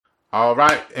All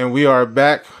right, and we are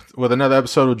back with another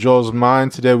episode of Joel's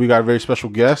Mind. Today we got a very special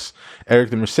guest,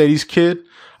 Eric the Mercedes Kid.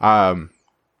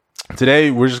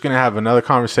 Today we're just going to have another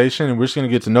conversation, and we're just going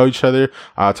to get to know each other,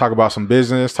 talk about some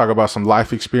business, talk about some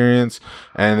life experience,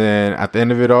 and then at the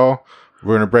end of it all,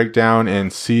 we're going to break down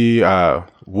and see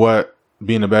what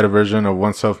being a better version of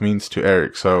oneself means to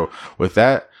Eric. So with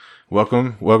that,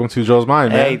 welcome to Joel's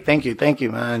Mind, man. Hey, thank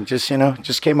you, man.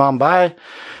 Just came on by.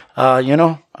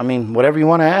 Whatever you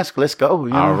want to ask, let's go.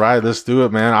 All right, let's do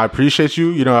it, man. I appreciate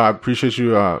you. I appreciate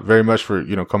you very much for,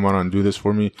 coming on and do this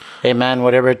for me. Hey, man,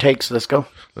 whatever it takes, let's go.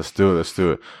 Let's do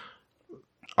it.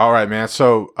 All right, man.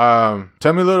 So,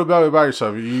 tell me a little bit about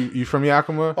yourself. You from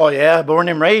Yakima? Oh, yeah. Born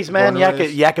and raised, man.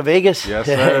 Yakka Vegas. Yes,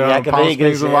 sir. Yakka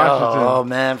Vegas. Washington. Oh,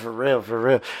 man, for real.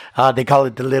 They call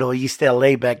it the little East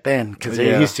LA back then because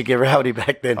it used to get rowdy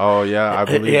back then. Oh, yeah, I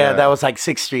believe that was like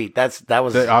 6th Street. That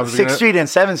was 6th Street and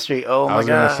 7th Street. Oh, my God. I was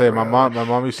going to say, my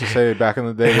mom used to say back in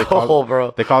the day, they called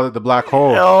it the black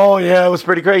hole. Oh, yeah, it was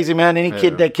pretty crazy, man. Any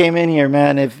kid that came in here,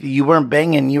 man, if you weren't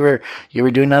banging, you were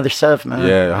doing other stuff, man.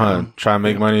 Yeah, trying to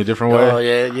make money a different way. Oh,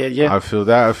 yeah. I feel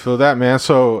that, man.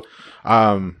 So,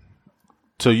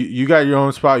 so you got your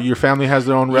own spot. Your family has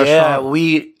their own restaurant. Yeah,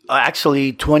 we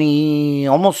actually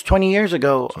almost 20 years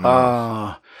ago.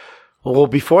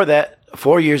 Before that,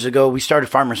 4 years ago, we started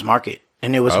Farmers Market,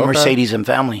 and it was Mercedes and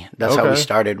family. That's how we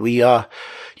started. We, like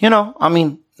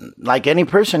any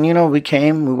person, we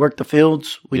came, we worked the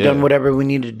fields, we done whatever we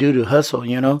needed to do to hustle,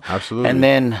 Absolutely. And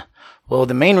then,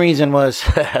 the main reason was.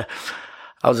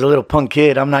 I was a little punk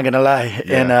kid, I'm not going to lie.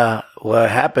 Yeah. And what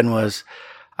happened was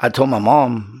I told my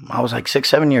mom, I was like 6,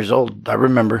 7 years old, I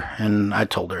remember. And I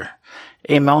told her,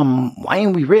 hey, Mom, why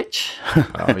ain't we rich?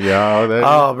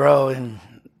 Oh, bro. And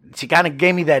she kind of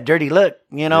gave me that dirty look,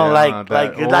 dude,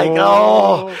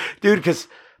 because,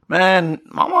 man,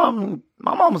 my mom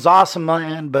was awesome,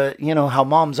 man. But you know how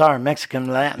moms are, Mexican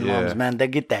Latin moms, man. They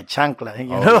get that chancla,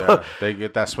 Yeah. They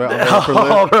get that sweat.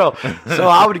 Bro. So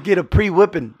I would get a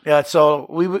pre-whipping. So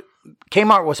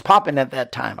Kmart was popping at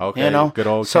that time. Okay, good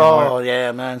old Kmart.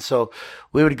 Yeah, man. So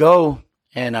we would go,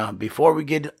 and before we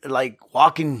get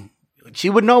walking,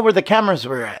 she would know where the cameras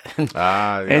were at,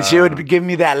 and she would give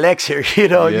me that lecture. You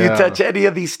touch any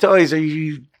of these toys, or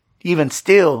you even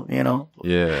steal,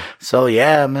 Yeah. So,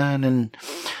 yeah, man. And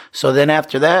so then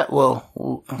after that,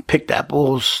 picked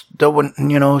apples.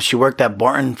 She worked at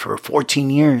Barton for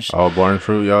 14 years. Oh, Barton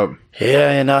Fruit, yup.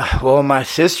 Yeah, and, my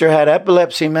sister had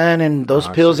epilepsy, man, and those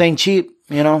pills ain't cheap,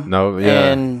 No,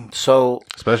 yeah. And so.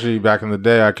 Especially back in the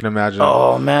day, I can imagine.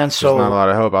 Oh, man, so. There's not a lot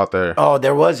of help out there. Oh,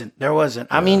 there wasn't. Yeah.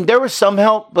 I mean, there was some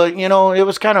help, but, it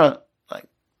was kind of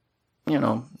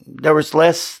there was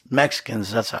less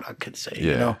Mexicans. That's what I could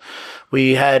say.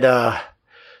 We had,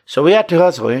 so we had to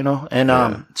hustle,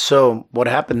 and, so what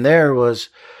happened there was,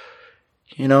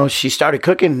 she started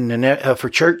cooking for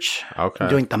church,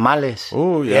 doing tamales.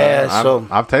 Oh, yeah.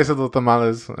 I've tasted the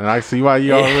tamales, and I see why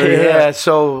you already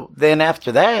So then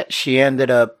after that, she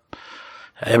ended up,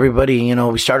 everybody,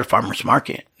 we started Farmers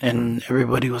Market, and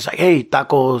everybody was like, hey,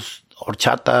 tacos,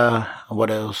 horchata, what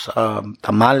else,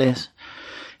 tamales.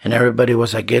 And everybody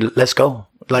was like, let's go.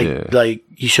 Like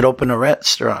you should open a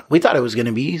restaurant. We thought it was going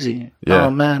to be easy. Yeah. Oh,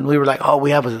 man. We were like,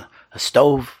 we have a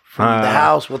stove from the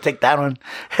house. We'll take that one.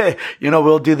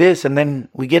 We'll do this. And then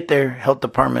we get there. Health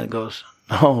department goes,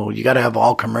 you got to have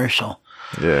all commercial.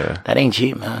 Yeah. That ain't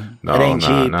cheap, man. No, that ain't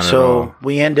cheap. So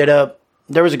we ended up,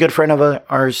 there was a good friend of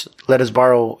ours let us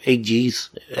borrow 8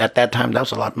 G's. At that time, that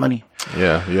was a lot of money.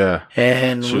 Yeah.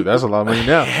 And shoot, that's a lot of money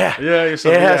now. Yeah.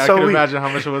 So I can imagine how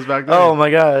much it was back then. Oh my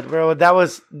God, bro.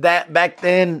 That back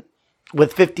then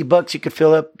with $50 you could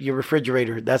fill up your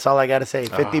refrigerator. That's all I gotta say.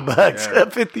 $50. Yeah.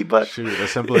 $50. Shoot, the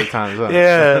simpler times, huh?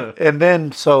 Yeah. And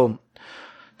then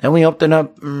we opened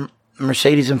up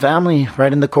Mercedes and Family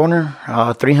right in the corner.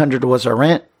 $300 was our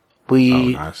rent.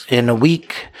 Nice. In a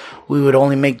week we would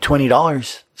only make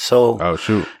 $20. So,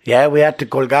 shoot. Yeah, we had to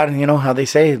colgar, how they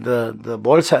say, the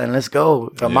bolsa, and let's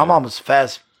go. My mom was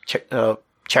fast,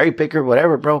 cherry picker,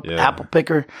 whatever, bro. Yeah. Apple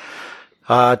picker,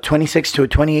 26 to a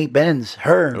 28 Benz.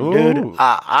 Dude.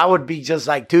 I would be just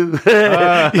like two.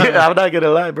 I'm not going to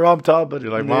lie, bro. I'm tall, but.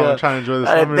 You're like, Mom, I'm trying to enjoy the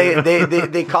summer.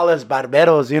 They call us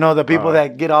barberos, the people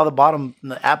that get all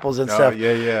the apples and stuff.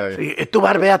 Yeah. Tu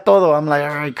barbea todo. I'm like, all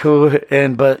right, cool.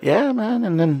 But yeah, man.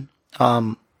 And then,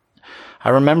 I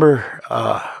remember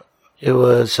it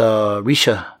was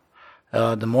Risha,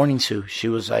 the morning Sue. She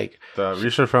was like the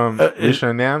Risha from Risha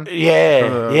and Nam. Yeah.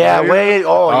 Dude.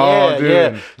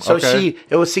 Yeah. So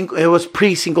it was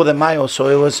pre Cinco de Mayo, so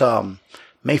it was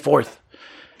May 4th.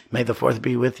 May the 4th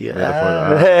be with you. May the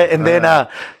 4th, and then,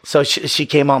 so she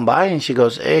came on by and she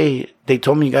goes, hey, they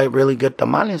told me you got really good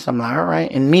tamales. I'm like, all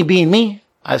right. And me being me,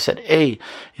 I said, hey,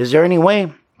 is there any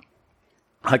way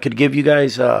I could give you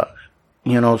guys,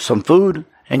 some food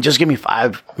and just give me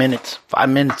 5 minutes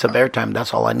of airtime.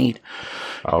 That's all I need.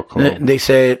 Oh, cool. They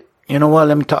said, you know what?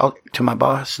 Let me talk to my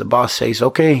boss. The boss says,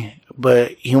 okay,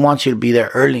 but he wants you to be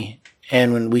there early.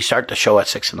 And when we start the show at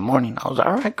 6 a.m, I was like,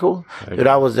 all right, cool. Okay. Dude,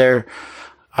 I was there.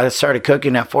 I started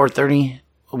cooking at 4:30.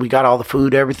 We got all the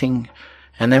food, everything.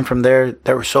 And then from there,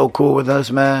 they were so cool with us,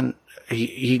 man.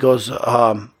 He goes,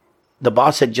 the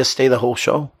boss said, just stay the whole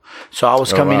show. So I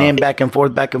was coming in back and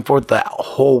forth that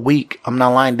whole week. I'm not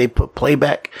lying. They put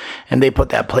playback and they put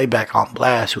that playback on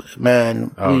blast.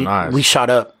 Man, nice. We shot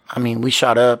up. We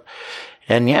shot up.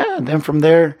 And yeah, then from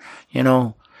there,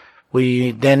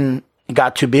 we then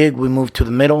got too big. We moved to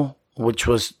the middle, which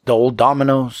was the old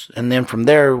Domino's. And then from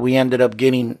there, we ended up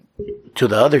getting to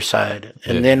the other side.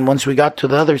 And then once we got to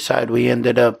the other side, we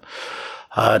ended up,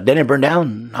 then it burned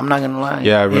down. I'm not going to lie.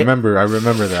 Yeah, I remember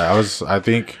that. I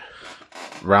think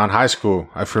around high school.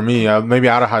 For me, maybe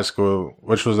out of high school,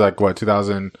 which was like, what,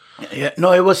 2000? Yeah,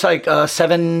 no, it was like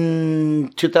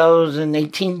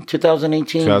 2018.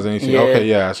 2018. 2018. Yeah. Okay,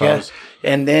 yeah. So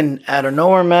and then out of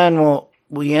nowhere, man,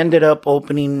 we ended up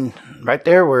opening right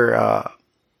there where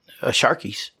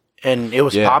Sharky's, and it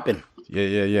was popping.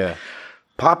 Yeah.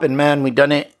 Popping, man. We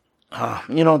done it.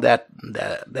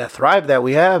 That Thrive that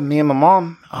we have, me and my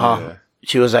mom.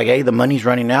 She was like, hey, the money's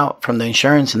running out from the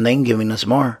insurance and they ain't giving us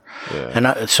more.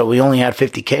 Yeah. And so we only had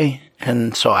 $50K.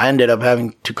 And so I ended up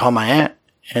having to call my aunt,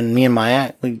 and me and my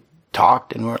aunt, we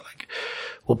talked and we're like,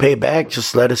 we'll pay it back.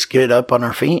 Just let us get up on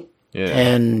our feet. Yeah.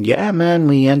 And yeah, man,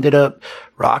 we ended up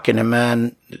rocking it,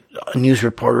 man. News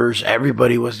reporters,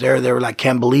 everybody was there. They were like,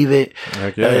 can't believe it.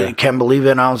 Heck yeah. Can't believe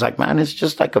it. And I was like, man, it's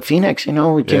just like a phoenix,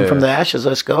 we came from the ashes.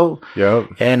 Let's go. Yep.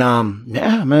 And,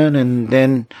 yeah, man. And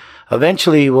then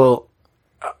eventually,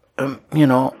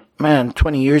 man,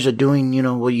 20 years of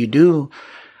doing, what you do.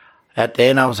 At the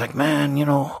end, I was like, man,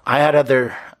 I had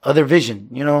other vision,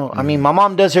 Mm-hmm. My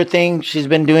mom does her thing. She's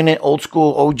been doing it old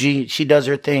school, OG. She does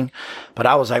her thing. But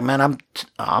I was like, man,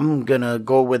 I'm going to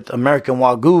go with American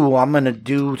Wagyu. I'm going to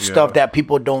do stuff that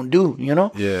people don't do,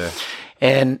 Yeah.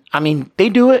 And they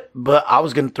do it, but I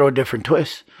was going to throw a different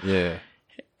twist. Yeah.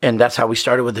 And that's how we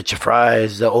started with the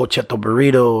fries, the old cheto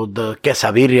burrito, the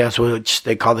quesadillas, which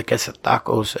they call the queso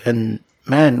tacos. And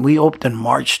man, we opened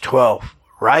March 12th,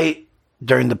 right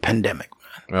during the pandemic.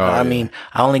 I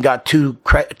only got 2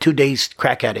 days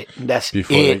crack at it. That's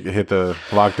before it. They hit the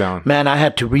lockdown. Man, I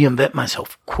had to reinvent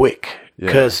myself quick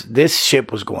because this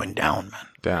ship was going down, man.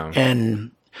 Down.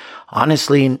 And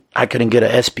honestly, I couldn't get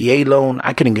an SBA loan.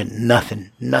 I couldn't get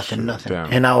nothing.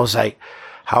 Damn. And I was like,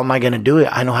 how am I going to do it?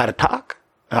 I know how to talk.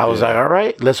 I was like, all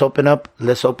right, let's open up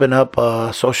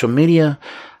social media.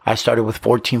 I started with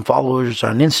 14 followers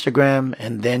on Instagram,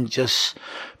 and then just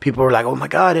people were like, oh my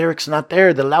God, Eric's not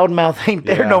there. The loudmouth ain't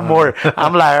there no more.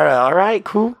 I'm like, all right,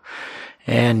 cool.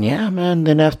 And yeah, man,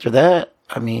 then after that,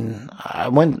 I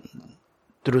went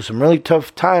through some really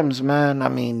tough times,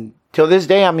 man. Till this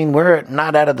day, we're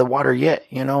not out of the water yet,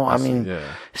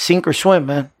 sink or swim,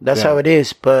 man. That's how it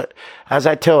is. But as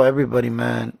I tell everybody,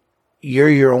 man, you're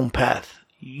your own path.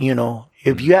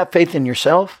 If you have faith in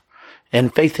yourself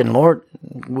and faith in Lord,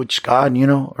 which God,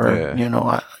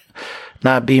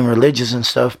 not being religious and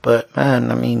stuff, but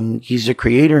man, He's the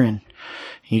creator, and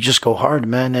you just go hard,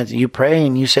 man. As you pray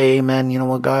and you say, hey, man, you know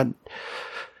what, God,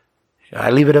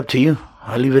 I leave it up to you.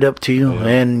 Yeah.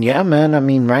 And yeah,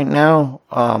 man, right now,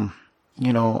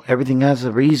 everything has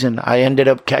a reason. I ended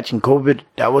up catching COVID.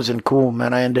 That wasn't cool,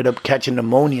 man. I ended up catching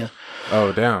pneumonia.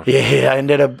 Oh, damn. Yeah, I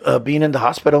ended up being in the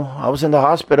hospital. I was in the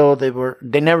hospital.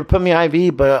 They never put me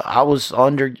IV, but I was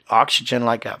under oxygen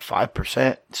like at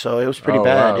 5%. So it was pretty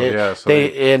bad. Wow.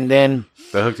 Then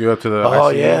they hooked you up to the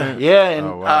ICU? Yeah. And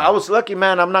I was lucky,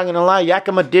 man. I'm not going to lie.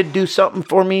 Yakima did do something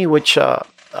for me, which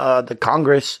the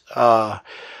Congress,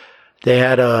 they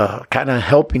had kind of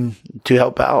help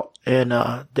out.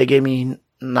 And they gave me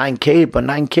 $9K, but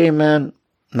 $9K, man,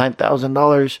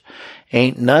 $9,000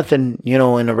 ain't nothing,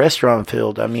 in a restaurant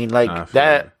field.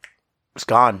 That it's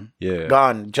gone. Yeah.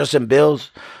 Gone. Just in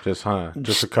bills. Just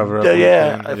to cover up.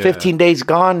 Yeah. 15 days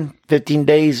gone. 15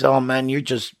 days. Oh man, you're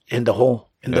just in the hole.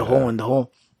 In the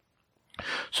hole.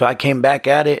 So I came back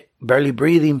at it, barely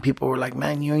breathing. People were like,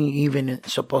 man, you ain't even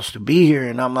supposed to be here.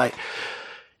 And I'm like,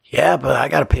 yeah, but I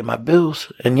got to pay my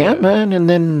bills. And man. And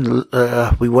then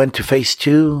we went to phase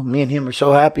 2. Me and him are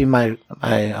so happy. My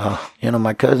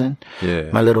cousin,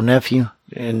 my little nephew.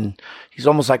 And he's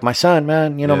almost like my son,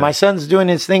 man. My son's doing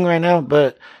his thing right now.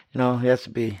 But, You know, he has to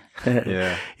be.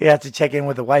 Yeah. He has to check in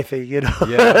with the wifey. You know.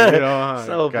 Yeah. You know,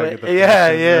 So, gotta but, get the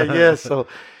yeah. So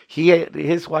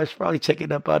his wife's probably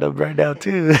checking up on him right now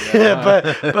too.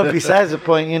 but besides the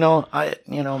point, you know,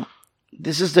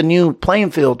 this is the new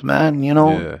playing field, man. You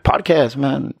know, podcast,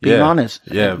 man. Being honest.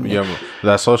 Yeah.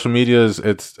 That social media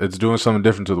it's doing something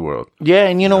different to the world. Yeah,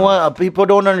 and you know what? People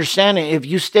don't understand it. If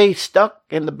you stay stuck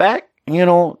in the back, you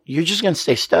know, you're just gonna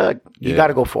stay stuck. You got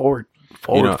to go forward.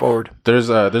 Forward. There's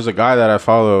a guy that I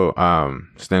follow.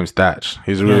 His name's Thatch.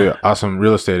 He's a really awesome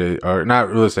real estate, or not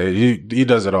real estate. He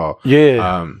does it all.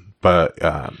 Yeah. But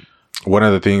one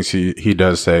of the things he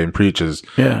does say and preach is,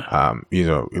 you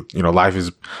know, life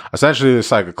is essentially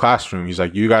it's like a classroom. He's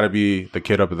like, you got to be the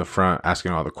kid up at the front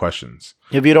asking all the questions.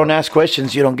 If you don't ask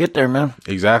questions, you don't get there, man.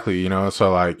 Exactly. You know,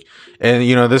 so like, and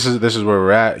you know, this is where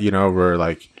we're at. You know, we're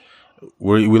like.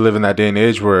 We live in that day and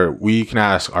age where we can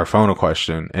ask our phone a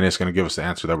question and it's going to give us the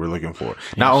answer that we're looking for.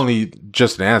 Yes. Not only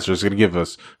just an answer, it's going to give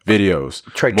us videos,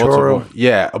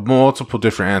 multiple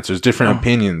different answers, different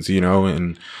opinions, you know,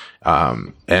 and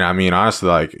I mean, honestly,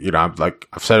 like, you know,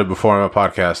 I've said it before on my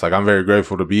podcast, like I'm very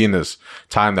grateful to be in this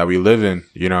time that we live in,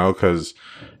 you know, because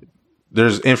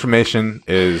there's information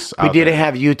is we didn't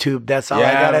have YouTube. That's all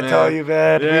I gotta tell you,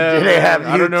 man. Yeah, we didn't have YouTube.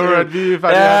 I don't know where I'd be if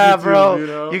I didn't have YouTube, bro. You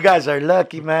know? You guys are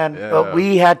lucky, man. Yeah. But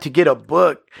we had to get a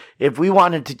book. If we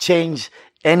wanted to change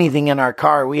anything in our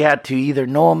car, we had to either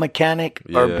know a mechanic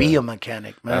or be a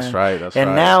mechanic, man. That's right.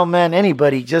 And now, man,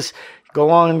 anybody just go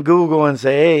on Google and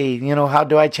say, hey, you know, how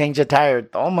do I change a tire?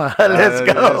 Toma, let's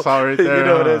go. That's all right there. You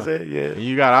know what I'm saying? Yeah.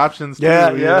 You got options too.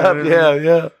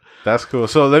 Yeah. That's cool.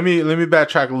 So let me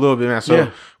backtrack a little bit, man.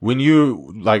 So when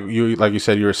you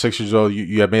said you were 6 years old,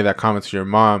 you had made that comment to your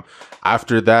mom.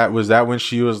 After that, was that when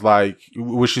she was like,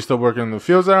 was she still working in the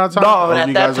fields at that time? No,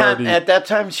 at that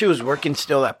time she was working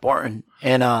still at Barton,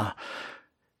 and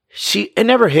it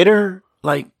never hit her,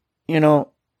 like, you know,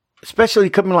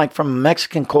 especially coming like from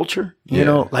Mexican culture, you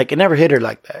know, like it never hit her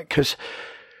like that. Because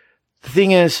the thing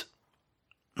is,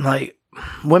 like,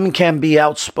 women can be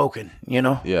outspoken, you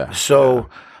know. Yeah. So.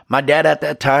 My dad at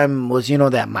that time was, you know,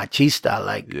 that machista,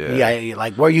 like,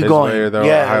 like, where you going?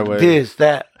 This,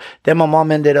 that. Then my mom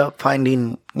ended up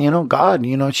finding, you know, God,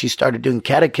 you know, she started doing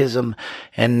catechism.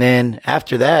 And then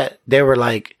after that, they were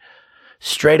like,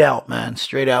 straight out, man,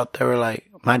 straight out. They were like,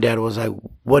 my dad was like,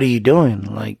 what are you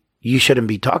doing? Like, you shouldn't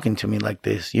be talking to me like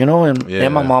this, you know? And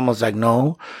then my mom was like,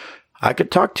 no, I could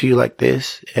talk to you like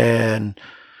this. And,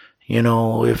 you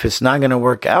know, if it's not going to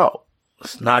work out,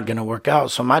 it's not going to work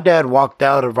out. So my dad walked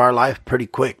out of our life pretty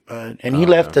quick, man. And he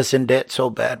left us in debt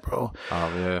so bad, bro.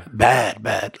 Oh, yeah.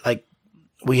 Bad. Like,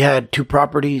 we had 2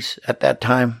 properties at that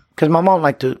time. Because my mom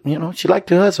liked to, you know, she liked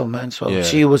to hustle, man. So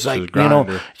she was like, you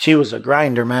know, she was a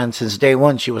grinder, man. Since day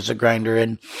one, she was a grinder.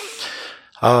 And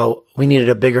we needed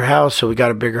a bigger house, so we got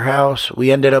a bigger house.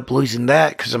 We ended up losing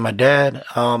that because of my dad.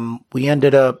 We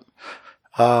ended up,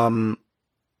 because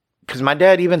my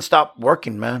dad even stopped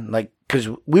working, man. Like, because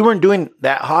we weren't doing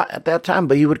that hot at that time,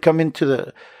 but he would come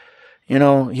into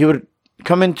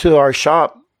our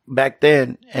shop back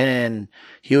then, and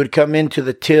he would come into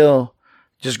the till,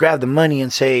 just grab the money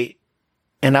and say,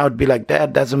 and I would be like,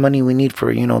 Dad, that's the money we need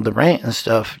for, you know, the rent and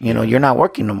stuff. You know, you're not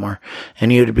working no more.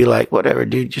 And he would be like, whatever,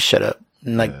 dude, just shut up.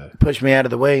 And like push me out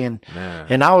of the way. And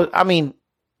I mean,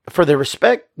 for the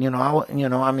respect, you know,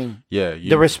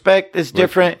 the respect is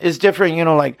different. It's different, you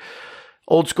know, like,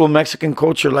 old school Mexican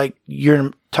culture, like,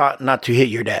 you're taught not to hit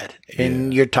your dad,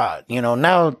 and you're taught, you know,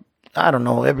 now, I don't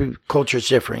know, every culture is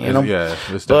different, you know?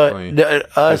 It's definitely.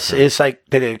 But us, it's like,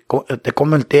 te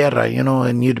come el tierra, you know,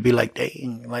 and you'd be like,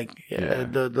 dang, like,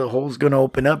 the hole's going to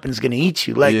open up and it's going to eat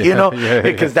you, like, you know,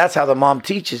 because that's how the mom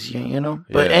teaches you, you know?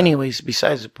 But anyways,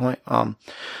 besides the point,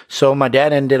 so my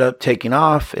dad ended up taking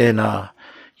off, and,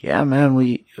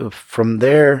 man, from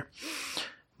there,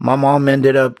 my mom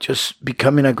ended up just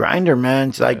becoming a grinder, man.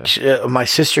 It's like my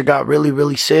sister got really,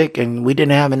 really sick, and we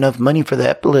didn't have enough money for the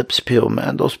epilepsy pill,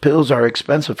 man. Those pills are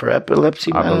expensive for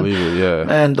epilepsy, man. I believe it, yeah.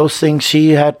 Man, those things,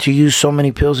 she had to use so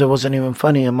many pills, it wasn't even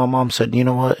funny. And my mom said, you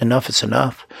know what, enough is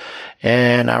enough.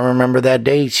 And I remember that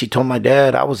day, she told my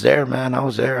dad, I was there, man. I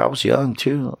was there. I was young,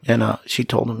 too. And she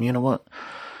told him, you know what,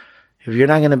 if you're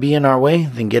not going to be in our way,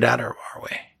 then get out of our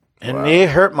way. And it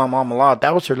hurt my mom a lot.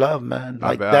 That was her love, man.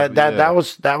 Like that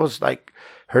was like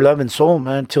her love and soul,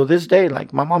 man. Till this day,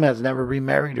 like, my mom has never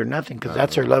remarried or nothing, because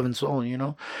that's her love and soul, you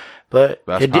know. But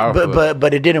but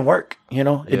it didn't work, you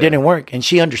know. It didn't work, and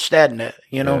she understood that,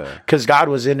 you know, because God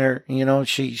was in her, you know.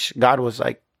 God was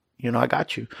like, you know, I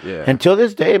got you. Yeah. Until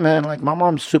this day, man, like, my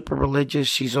mom's super religious.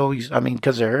 She's always, I mean,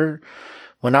 because of her,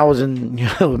 when I was in, you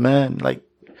know, man, like,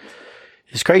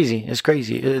 It's crazy. It's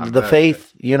crazy. The bet.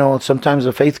 faith, you know, sometimes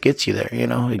the faith gets you there, you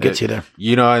know, it gets you there.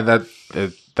 You know, and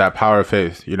that power of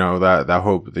faith, you know, that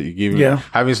hope that you give me,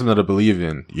 having something to believe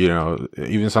in, you know,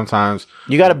 even sometimes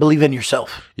You got to believe in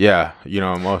yourself. yeah, you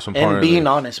know, most importantly. And being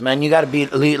honest, man. You got to be,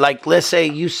 like, let's say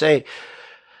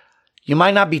you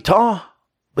might not be tall,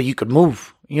 but you could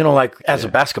move, you know, like as a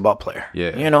basketball player.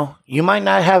 Yeah. You know, you might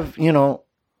not have, you know,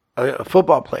 a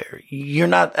football player. You're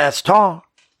not as tall,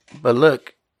 but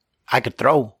look, I could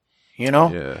throw, you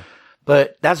know? Yeah.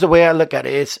 But that's the way I look at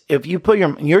it. It's if you put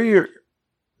the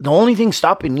only thing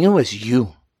stopping you is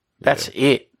you. That's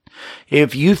it.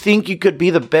 If you think you could be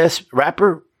the best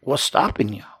rapper, what's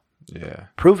stopping you? Yeah.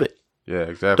 Prove it. Yeah,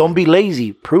 exactly. Don't be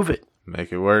lazy. Prove it.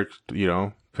 Make it work, you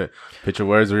know. Put your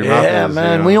words where your mouth is. Yeah,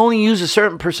 man. You know? We only use a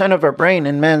certain percent of our brain,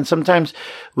 and man, sometimes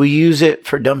we use it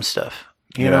for dumb stuff.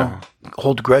 You know,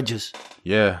 hold grudges.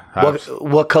 Yeah.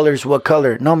 What color's what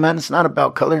color? No, man, it's not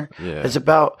about color. Yeah. It's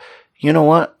about, you know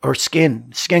what? Or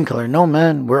skin color. No,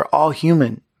 man, we're all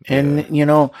human. And, you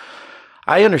know,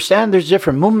 I understand there's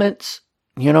different movements,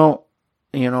 you know,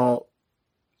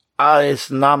 it's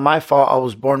not my fault. I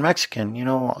was born Mexican, you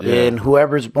know, and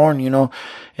whoever's born, you know,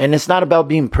 and it's not about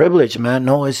being privileged, man.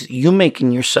 No, it's you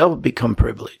making yourself become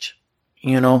privileged.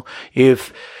 You know,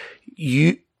 if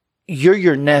you're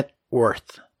your net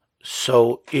worth.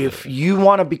 So if you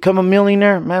want to become a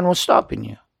millionaire, man, what's stopping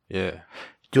you? Yeah.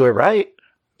 Do it right.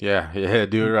 Yeah. Do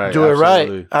it right. Do Absolutely. it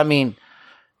right. I mean,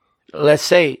 let's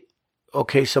say,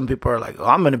 okay, some people are like, oh,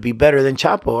 I'm going to be better than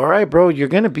Chapo. All right, bro, you're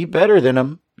going to be better than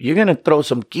him. You're going to throw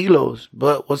some kilos.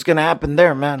 But what's going to happen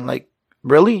there, man? Like,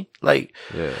 really? Like,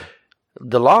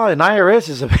 the law and IRS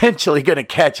is eventually going to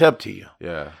catch up to you.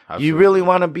 Yeah. Absolutely. You really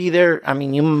want to be there? I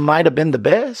mean, you might have been the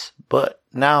best, but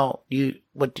now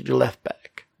what did you left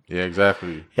back? Yeah,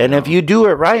 exactly. And if you do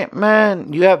it right,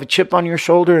 man, you have a chip on your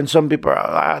shoulder, and some people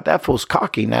are, that fool's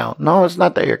cocky now. No, it's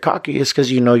not that you're cocky. It's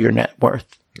because you know your net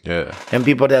worth. Yeah. And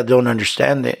people that don't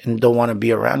understand it and don't want to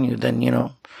be around you, then, you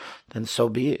know, then so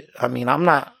be it. I mean, I'm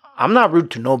not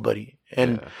rude to nobody.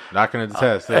 And not gonna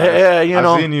detest. you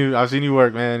know, I've seen you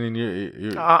work, man, and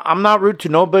you're I'm not rude to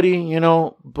nobody, you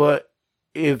know, but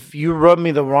if you rub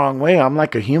me the wrong way, I'm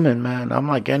like a human, man. I'm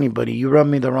like anybody. You rub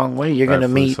me the wrong way, you're gonna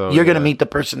meet gonna meet the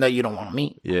person that you don't want to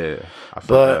meet. Yeah.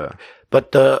 But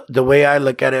the way I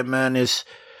look at it, man, is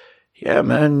yeah,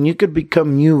 man, you could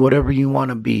become whatever you want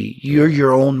to be. You're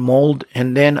your own mold.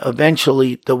 And then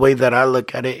eventually, the way that I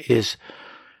look at it is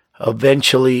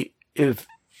eventually, if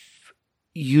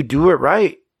you do it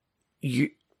right,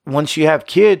 once you have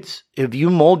kids, if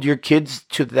you mold your kids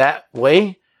to that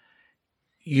way,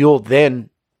 you'll then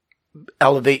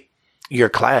elevate your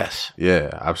class. Yeah,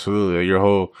 absolutely. Your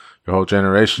whole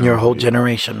generation. Your whole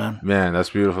generation, man. Man, that's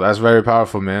beautiful. That's very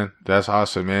powerful, man. That's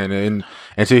awesome, man.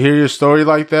 And to hear your story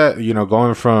like that, you know,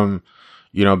 going from,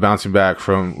 you know, bouncing back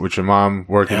from with your mom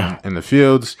working in the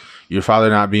fields, your father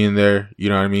not being there, you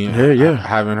know what I mean? Yeah.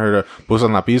 Having her to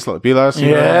pusan la pilas.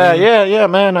 You know Yeah, what I mean? yeah,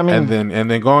 man. I mean,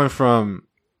 and then going from,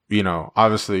 you know,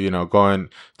 obviously, you know,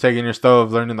 taking your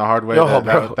stove, learning the hard way.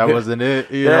 That wasn't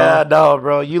it. You know? No,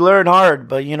 bro. You learn hard,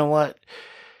 but you know what?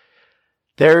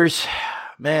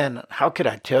 Man, how could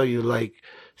I tell you? Like,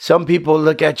 some people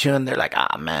look at you and they're like,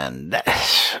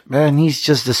 man, he's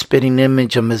just a spitting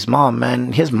image of his mom,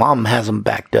 man. His mom has him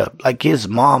backed up. Like, his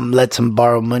mom lets him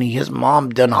borrow money. His mom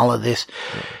done all of this.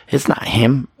 Yeah. It's not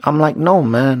him. I'm like, no,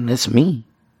 man, it's me.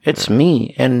 It's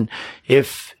me. And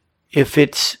if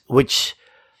it's, which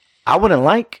I wouldn't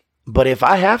like, but if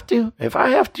I have to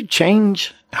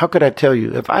change, how could I tell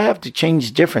you? If I have to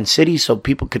change different cities so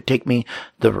people could take me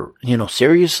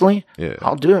seriously,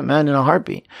 I'll do it, man, in a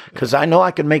heartbeat. Because I know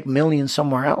I could make millions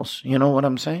somewhere else. You know what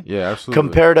I'm saying? Yeah, absolutely.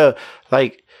 Compared to,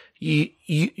 like,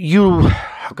 you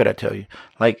how could I tell you?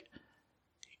 Like,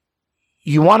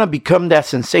 you want to become that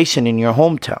sensation in your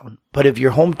hometown. But if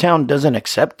your hometown doesn't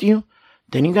accept you,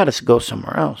 then you got to go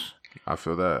somewhere else. I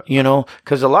feel that. You know,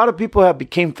 because a lot of people have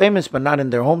became famous, but not in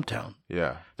their hometown.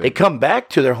 Yeah. They come back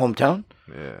to their hometown.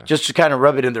 Yeah. Just to kind of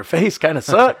rub it in their face kind of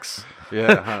sucks.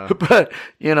 Yeah. But,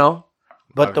 you know,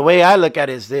 the way I look at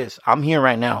it is this. I'm here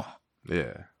right now.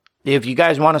 Yeah. If you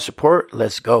guys want to support,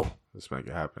 let's go. Let's make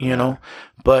it happen. You know,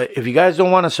 but if you guys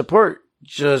don't want to support,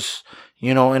 just,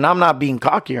 you know, and I'm not being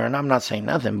cocky and I'm not saying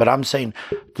nothing, but I'm saying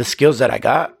the skills that I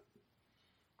got,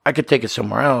 I could take it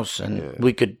somewhere else and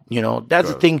we could, you know, that's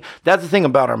the thing. That's the thing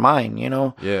about our mind, you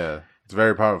know. Yeah. It's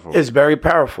very powerful. It's very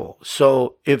powerful.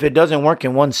 So if it doesn't work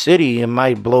in one city, it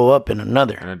might blow up in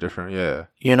another. In a different, yeah.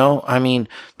 You know, I mean,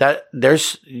 that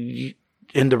there's in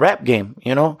the rap game,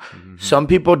 you know, some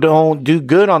people don't do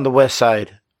good on the West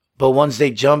Side, but once they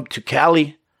jump to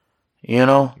Cali, you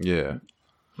know,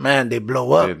 man, they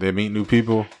blow up. They meet new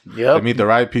people. Yep. They meet the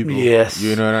right people. Yes.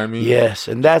 You know what I mean? Yes.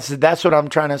 And that's what I'm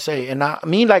trying to say. And I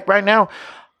mean, like right now,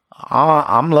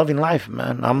 I'm loving life,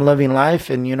 man. I'm loving life.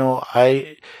 And,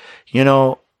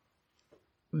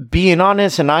 being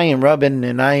honest, and I ain't rubbing,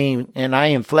 and I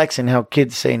ain't flexing how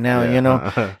kids say now,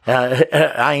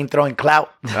 I ain't throwing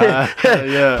clout.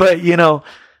 Yeah. But,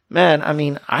 man, I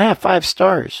mean, I have 5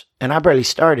 stars and I barely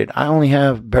started. I only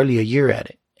have barely a year at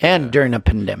it. And during a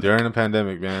pandemic. During a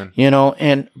pandemic, man.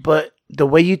 But the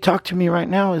way you talk to me right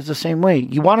now is the same way.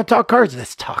 You want to talk cars?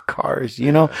 Let's talk cars,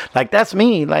 Like, that's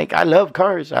me. Like, I love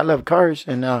cars.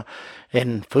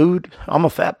 And food. I'm a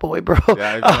fat boy, bro.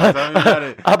 Yeah,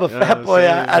 I'm a fat boy.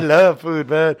 I love food,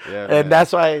 man. Yeah, and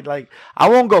that's why, I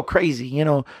won't go crazy.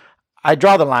 I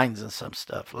draw the lines in some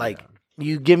stuff. Like,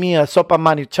 you give me a sopa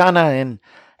maruchana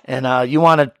and you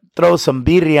want to throw some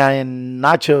birria and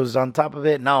nachos on top of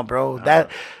it. No, bro. The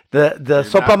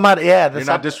sopa maruchana. You're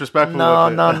not disrespectful.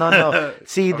 No.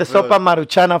 See, the sopa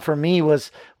maruchana for me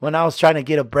was when I was trying to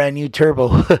get a brand new turbo,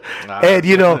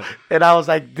 and I was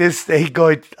like, "This ain't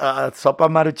going sopa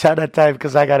maruchana time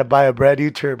because I got to buy a brand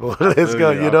new turbo." Let's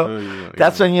go.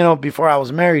 That's when before I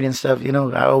was married and stuff.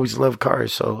 I always loved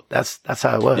cars, so that's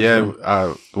how it was.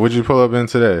 Yeah. What'd you pull up in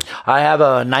today? I have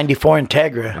a '94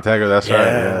 Integra. Integra, that's right.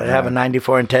 Yeah, I have a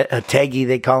 '94 Taggy,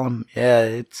 they call them. Yeah,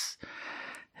 it's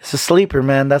a sleeper,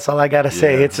 man. That's all I gotta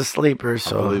say. Yeah. It's a sleeper.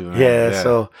 So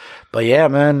So, but yeah,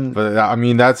 man. But I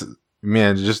mean,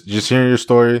 just hearing your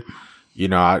story.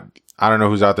 I don't know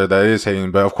who's out there that is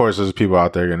hating, but of course, there's people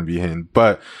out there going to be hating.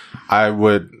 But I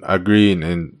would agree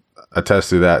and attest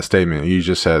to that statement you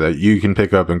just said, that you can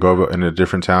pick up and go in a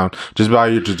different town just by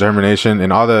your determination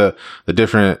and all the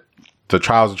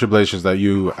trials and tribulations that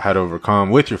you had to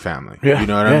overcome with your family. Yeah. You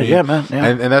know what I mean? Yeah, man. Yeah.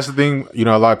 And that's the thing.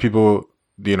 A lot of people,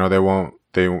 they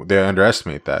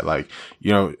underestimate that. Like,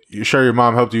 sure, your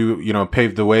mom helped you,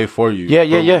 pave the way for you.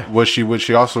 Yeah. What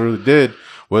she also really did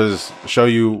was show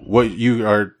you what you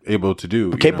are able to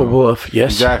do. Capable of,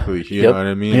 yes. Exactly. You know what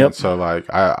I mean? Yep. So like,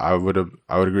 I would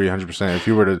agree 100%. If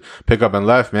you were to pick up and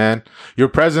left, man, your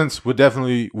presence would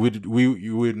definitely,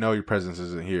 you would know your presence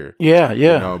isn't here. Yeah.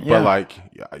 But like,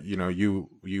 you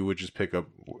would just pick up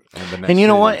in the next And you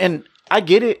know city. what? And I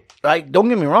get it. Like, don't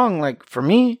get me wrong. Like, for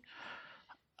me,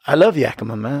 I love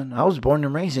Yakima, man. I was born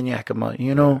and raised in Yakima.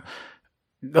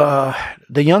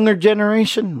 The younger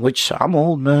generation, which I'm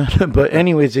old, man. But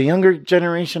anyways, the younger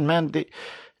generation, man,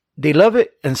 they love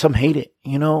it and some hate it,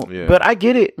 Yeah. But I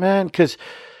get it, man, because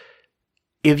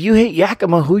if you hate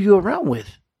Yakima, who you around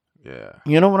with? Yeah.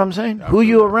 You know what I'm saying? Who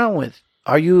you around with?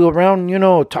 Are you around,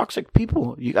 toxic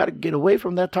people? You got to get away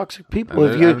from that toxic people.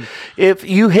 If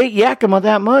you hate Yakima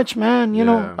that much, man,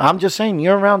 I'm just saying,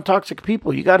 you're around toxic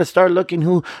people. You got to start looking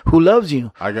who loves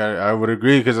you. I would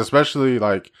agree, because especially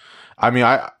like,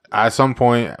 I at some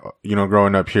point,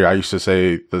 growing up here, I used to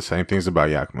say the same things about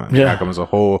Yakima. Yeah. Yakima as a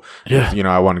whole. Yeah.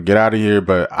 I want to get out of here,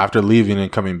 but after leaving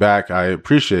and coming back, I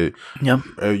appreciate,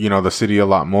 the city a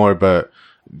lot more. But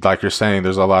like you're saying,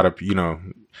 there's a lot of,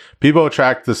 people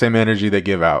attract the same energy they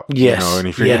give out. Yes. And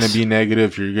if you're going to be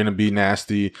negative, you're going to be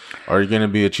nasty, or you're going to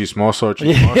be a chismoso or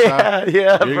chismosa,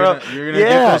 bro. You're going to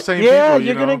get those same people.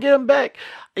 You're going to get them back.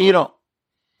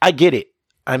 I get it.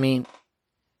 I mean,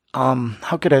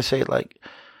 how could I say it? Like,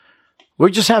 we're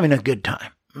just having a good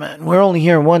time, man. We're only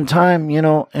here one time,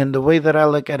 and the way that I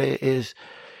look at it is,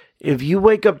 if you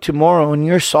wake up tomorrow and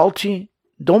you're salty,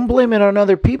 don't blame it on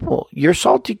other people. You're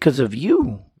salty because of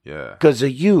you. Yeah. Because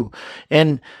of you.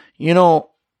 And,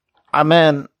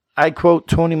 I quote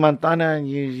Tony Montana, and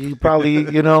you probably,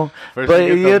 but you know what no,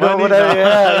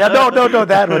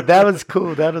 that was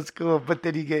cool. But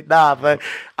then you get, but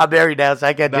I'm married now, so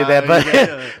I can't do that. But,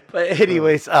 but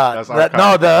anyways, the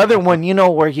other one,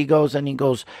 where he goes,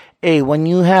 hey, when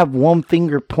you have one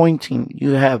finger pointing,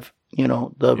 you have,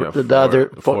 the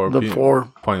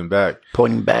four pointing back.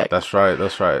 That's right.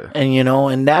 And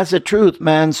and that's the truth,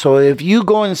 man. So if you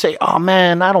go and say, "Oh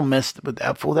man, I don't mess with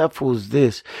that fool's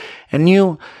this," and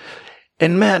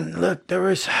man, look, there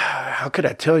was, how could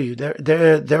I tell you?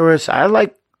 There was, I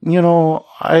like,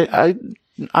 I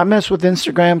mess with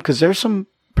Instagram because there's some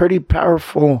pretty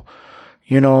powerful,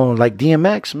 like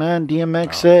DMX, man.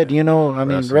 DMX said,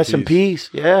 rest in peace.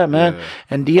 Yeah, man. Yeah.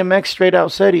 And DMX straight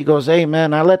out said, he goes, hey,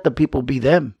 man, I let the people be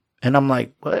them. And I'm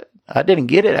like, what? I didn't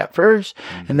get it at first.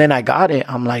 Mm-hmm. And then I got it.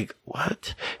 I'm like,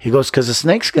 what? He goes, because a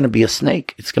snake's going to be a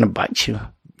snake. It's going to bite you.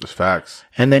 It's facts.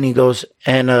 And then he goes,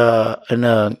 and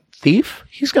a thief,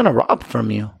 he's going to rob from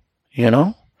you,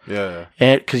 Yeah.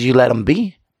 And because you let him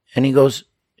be. And he goes,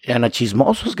 and a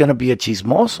chismoso is going to be a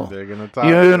chismoso. They're going to talk.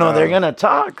 They're going to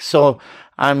talk. So,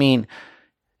 I mean,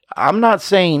 I'm not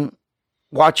saying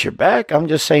watch your back. I'm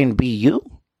just saying be you.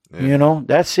 Yeah. You know,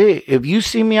 that's it. If you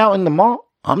see me out in the mall,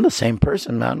 I'm the same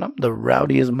person, man. I'm the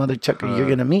rowdiest mother chucker you're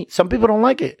going to meet. Some people don't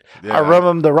like it. Yeah. I rub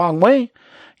them the wrong way.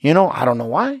 You know, I don't know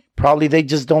why. Probably they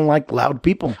just don't like loud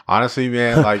people. Honestly,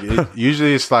 man, like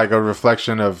usually it's like a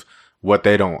reflection of what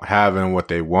they don't have and what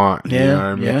they want. Yeah, you know what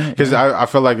I mean? yeah, Because I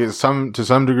feel like to some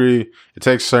degree, it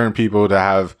takes certain people to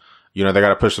have, you know, they got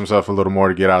to push themselves a little more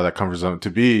to get out of that comfort zone to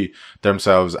be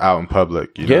themselves out in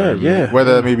public. You know what I mean? Yeah.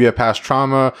 Whether it may be a past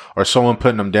trauma or someone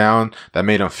putting them down that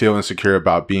made them feel insecure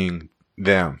about being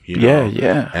them. You know?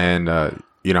 Yeah. And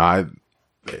you know,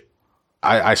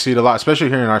 I see it a lot, especially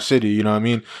here in our city. You know what I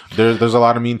mean? There's a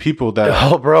lot of mean people that.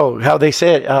 Oh, bro, how they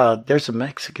said, there's a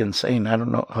Mexican saying, I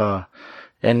don't know,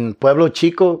 en Pueblo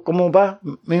Chico, ¿cómo va,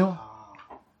 mijo?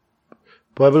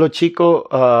 Pueblo Chico,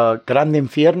 grande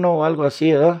infierno, o algo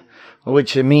así, ¿verdad?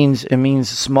 Which it means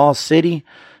small city.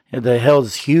 The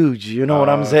hell's huge. You know what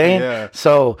I'm saying? Yeah.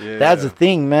 So that's the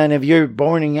thing, man. If you're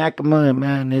born in Yakima,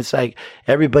 man, it's like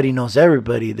everybody knows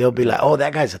everybody. They'll be like, oh,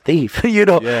 that guy's a thief. You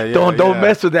know, don't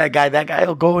mess with that guy. That guy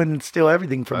will go and steal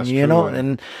everything from you, you know?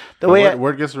 And the way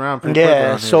word gets around. Pretty quick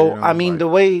around so, here, you know? I mean, the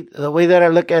way that I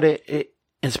look at it,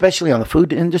 especially on the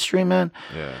food industry, man,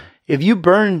 if you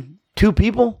burn 2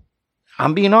 people,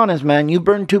 I'm being honest, man, you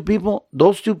burn 2 people,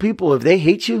 those 2 people, if they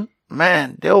hate you,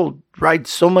 man, they'll write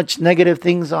so much negative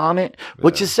things on it,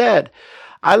 which is sad.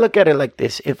 I look at it like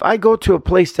this. If I go to a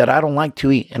place that I don't like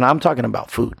to eat, and I'm talking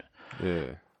about food,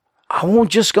 I won't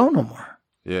just go no more.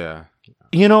 Yeah.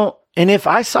 You know, and if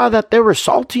I saw that they were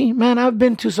salty, man, I've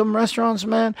been to some restaurants,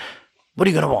 man, what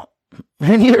are you going to want?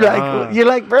 And you're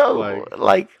like, bro,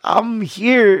 like I'm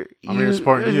here. I'm here to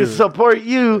support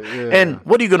you. And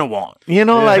what are you going to want? You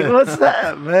know, like, what's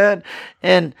that, man?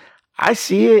 And I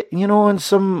see it, you know, in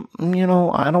some, you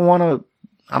know,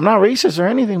 I'm not racist or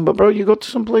anything, but bro, you go to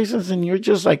some places and you're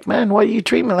just like, man, why do you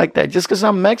treat me like that? Just because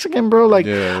I'm Mexican, bro? Like,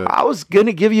 I was going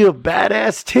to give you a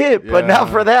badass tip, but now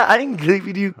for that, I ain't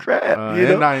giving you crap. You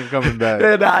know? And I ain't coming back.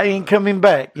 And I ain't coming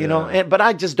back, you know? But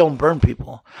I just don't burn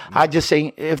people. I just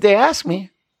say, if they ask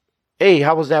me, hey,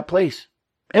 how was that place?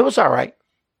 It was all right.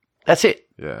 That's it.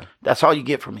 Yeah. That's all you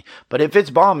get from me. But if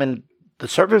it's bomb and the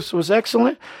service was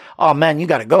excellent, oh man, you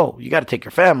got to go. You got to take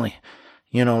your family.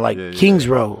 You know, like Kings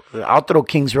Row. I'll throw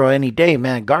Kings Row any day,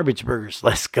 man. Garbage burgers.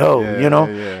 Let's go, you know?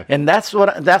 And that's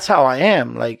how I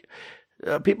am. Like,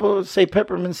 people say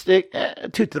peppermint stick,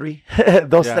 2, 3.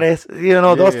 Dos, tres. You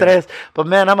know, dos, tres. But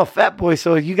man, I'm a fat boy,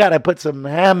 so you got to put some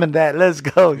ham in that. Let's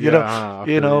go, you know?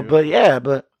 You know,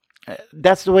 but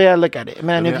that's the way I look at it.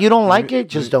 Man, if you don't like it,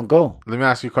 just don't go. Let me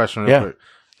ask you a question real quick.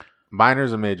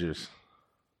 Minors or majors?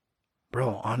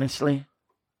 Bro, honestly,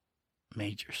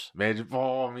 majors. Major.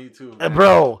 Oh, me too.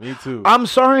 Bro. Me too. I'm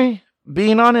sorry.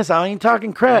 Being honest, I ain't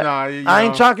talking crap. I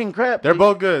ain't talking crap. They're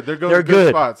both good. They're good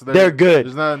spots. They're good.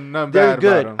 There's nothing bad They're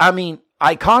good. about them. I mean,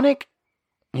 iconic,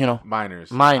 you know.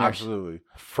 Minors. Absolutely.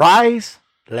 Fries.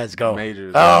 Let's go.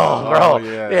 Majors. Oh, bro.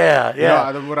 Yeah. Yeah.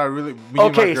 You know, what I really...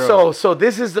 Okay, so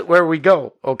this is where we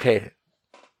go. Okay.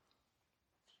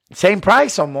 Same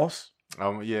price almost.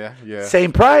 Yeah.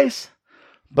 Same price.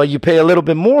 But you pay a little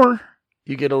bit more,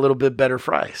 you get a little bit better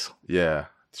fries. Yeah,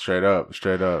 straight up.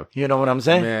 You know what I'm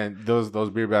saying? Man, those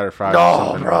beer batter fries.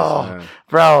 No, bro.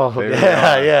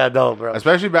 No, bro.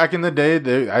 Especially back in the day,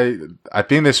 I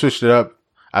think they switched it up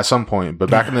at some point. But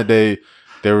back in the day,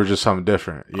 they were just something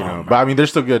different, you know. But I mean, they're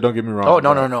still good. Don't get me wrong. Oh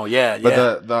no, yeah.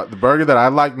 But the burger that I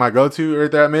like, my go-to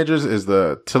right there at Majors is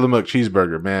the Tillamook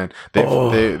cheeseburger. Man,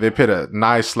 they put a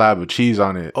nice slab of cheese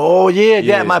on it. Oh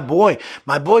yeah. My boy.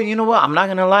 You know what? I'm not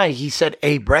gonna lie. He said,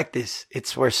 "Hey, breakfast.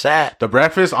 It's where it's at." The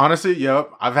breakfast, honestly,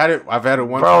 yep. I've had it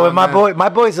one. Bro, time, and my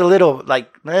boy's a little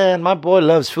like, man. My boy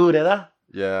loves food, eh?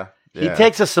 Yeah. He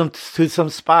takes us to some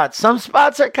spots. Some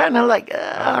spots are kind of like,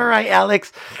 all right,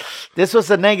 Alex, this was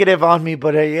a negative on me,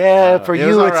 but for you,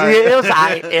 it was all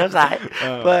right. It was all right.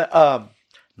 But,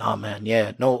 no,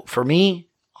 man, no, for me,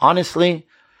 honestly,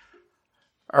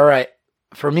 all right,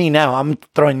 for me now, I'm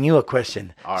throwing you a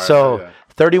question. Right,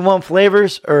 31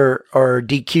 flavors or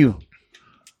DQ?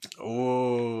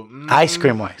 Oh, Ice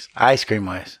cream wise.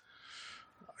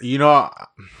 You know,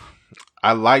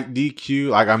 I like DQ.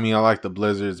 Like, I mean, I like the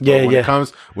blizzards. But when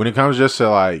it comes just to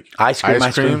like ice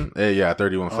cream.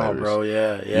 31 flavors. Oh, bro,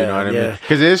 yeah. You know what I mean?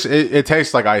 Because it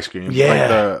tastes like ice cream.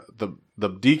 Yeah. Like the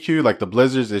DQ, like the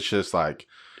blizzards, it's just like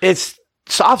it's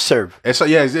soft serve. It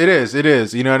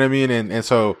is. You know what I mean? And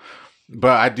so,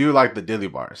 but I do like the dilly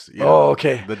bars. You know? Oh,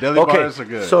 okay. The dilly bars are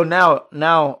good. So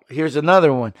now here's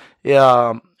another one.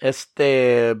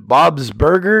 Bob's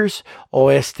Burgers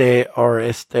or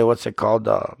what's it called?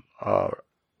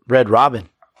 Red Robin.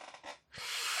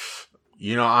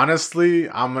 You know, honestly,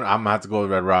 I'm gonna have to go with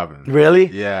Red Robin. Really?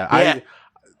 Yeah.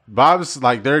 Bob's,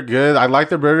 like, they're good. I like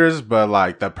their burgers, but,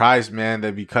 like, the price, man, they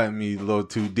be cutting me a little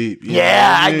too deep. You know what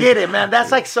I mean? I get it, man.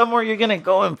 That's like somewhere you're gonna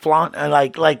go and flaunt,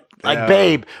 like,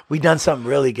 babe, we done something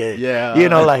really good. Yeah. You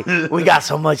know, like, we got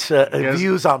so much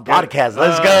views on podcast.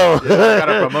 Let's go. Got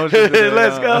a promotion today,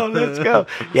 Let's go.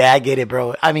 Yeah, I get it,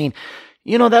 bro. I mean,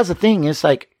 you know, that's the thing. It's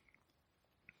like,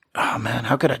 oh man,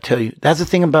 how could I tell you? That's the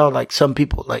thing about, like, some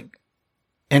people, like,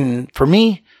 and for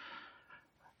me,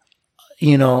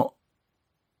 you know,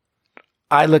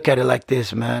 I look at it like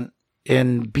this, man.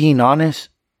 And being honest,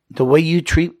 the way you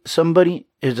treat somebody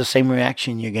is the same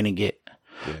reaction you're going to get.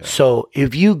 Yeah. So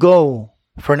if you go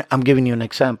I'm giving you an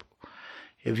example.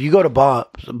 If you go to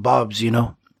Bob's, you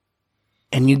know,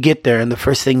 and you get there and the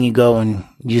first thing you go and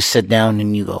you sit down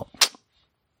and you go,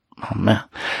 oh man,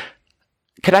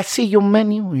 could I see your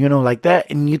menu? You know, like that.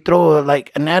 And you throw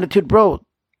like an attitude, bro.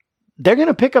 They're going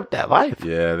to pick up that vibe.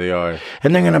 Yeah, they are.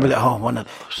 And they're going to be like, oh, one of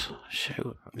those.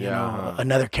 Shoot. You know,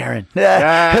 another Karen.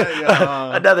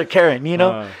 Another Karen, you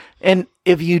know? And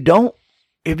if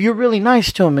you're really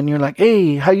nice to them and you're like,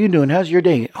 hey, how you doing? How's your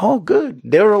day? Oh, good.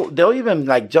 They'll even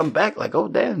like jump back like, oh,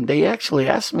 damn, they actually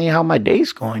asked me how my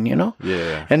day's going, you know?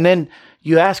 Yeah. And then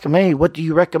you ask them, hey, what do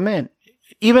you recommend?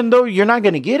 Even though you're not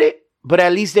going to get it, but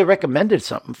at least they recommended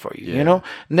something for you, you know?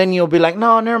 And then you'll be like,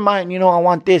 no, never mind. You know, I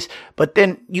want this. But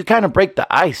then you kind of break the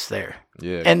ice there.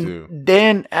 Yeah. And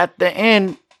then at the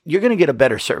end, you're going to get a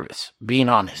better service, being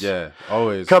honest. Yeah,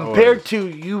 always. Compared to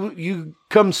you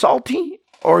come salty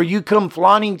or you come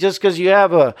flaunting just because you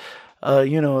have a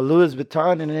Louis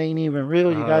Vuitton and it ain't even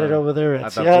real. You got it over there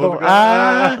at Seattle.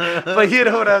 But you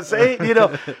know what I'm saying? You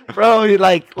know, bro, you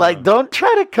like don't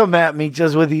try to come at me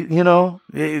just with you know,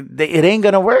 it ain't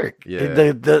gonna work.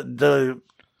 Yeah.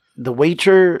 The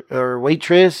waiter or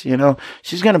waitress, you know,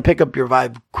 she's gonna pick up your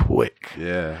vibe quick.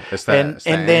 Yeah, it's that.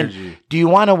 And then, do you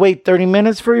want to wait 30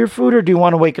 minutes for your food, or do you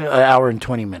want to wait an hour and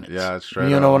 20 minutes? Yeah, that's straight.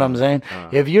 You know what I'm saying?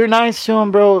 If you're nice to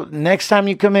them, bro, next time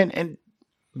you come in, and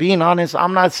being honest,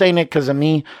 I'm not saying it because of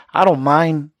me. I don't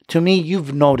mind. To me,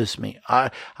 you've noticed me.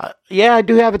 I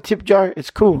do have a tip jar. It's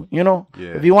cool, you know.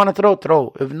 Yeah. If you want to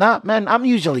throw. If not, man, I'm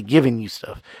usually giving you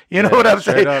stuff. You know what I'm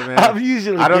saying? Up, man. I'm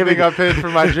usually. I don't think I paid for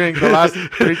my drink the last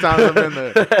 3 times I've been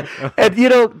there. And you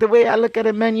know the way I look at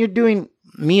it, man, you're doing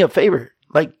me a favor.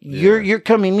 Like you're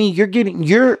coming me.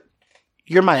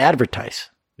 You're my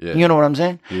advertise. Yeah. You know what I'm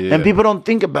saying? Yeah. And people don't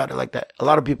think about it like that. A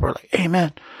lot of people are like, hey,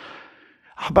 man,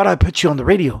 how about I put you on the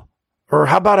radio, or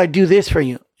how about I do this for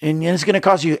you? And it's going to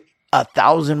cost you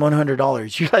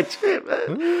 $1,100. You're like, shit,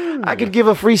 man. I could give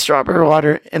a free strawberry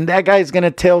water, and that guy is going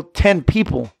to tell 10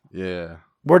 people. Yeah.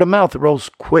 Word of mouth rolls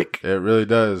quick. It really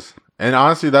does. And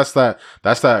honestly, that's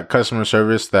that customer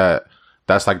service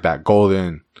that's like that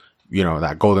golden, you know,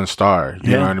 that golden star.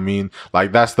 You know what I mean?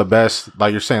 Like, that's the best,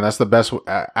 like you're saying, that's the best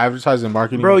advertising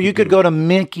marketing. Bro, you could go to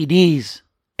Mickey D's,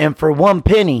 and for one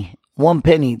penny,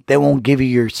 they won't give you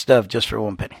your stuff just for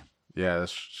 1 penny. Yeah,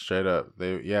 that's straight up.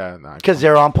 Because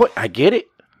they're on point. I get it.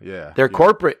 Yeah. They're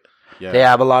corporate. Yeah. They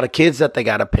have a lot of kids that they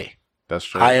got to pay. That's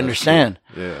true. I understand.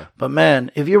 Yeah. But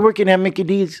man, if you're working at Mickey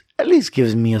D's, at least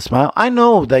gives me a smile. I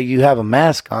know that you have a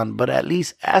mask on, but at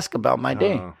least ask about my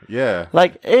day. Yeah.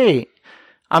 Like, hey,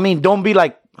 I mean, don't be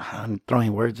like, I'm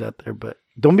throwing words out there, but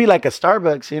don't be like a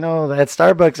Starbucks. You know, at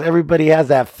Starbucks, everybody has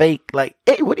that fake, like,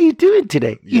 hey, what are you doing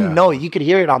today? You know, you could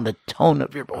hear it on the tone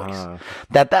of your voice.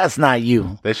 That's not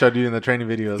you. They showed you in the training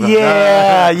videos.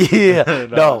 Yeah.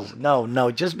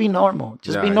 No. Just be normal.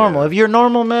 Be normal. Yeah. If you're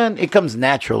normal, man, it comes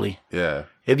naturally. Yeah.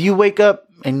 If you wake up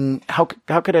and how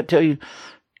could I tell you?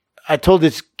 I told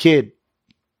this kid,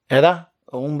 era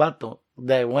un vato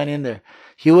that went in there.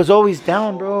 He was always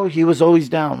down, bro. He was always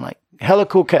down, like hella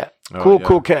cool cat.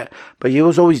 Cool cat. But he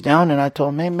was always down, and I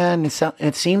told him, hey, man,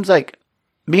 it seems like,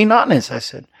 being honest, I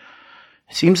said,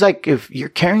 it seems like if you're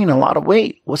carrying a lot of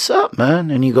weight, what's up, man?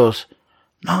 And he goes,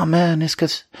 no, man, it's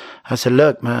because, I said,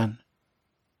 look, man,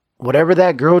 whatever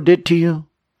that girl did to you,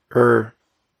 or,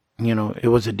 you know, it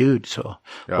was a dude, so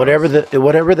whatever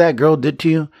that girl did to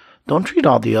you, don't treat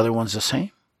all the other ones the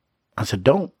same. I said,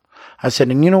 don't. I said,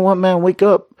 and you know what, man, wake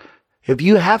up. If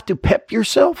you have to pep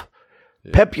yourself,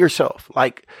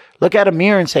 like, look at a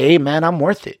mirror and say, hey, man, I'm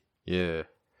worth it. Yeah.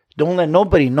 Don't let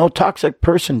no toxic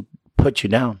person put you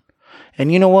down.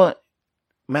 And you know what?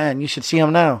 Man, you should see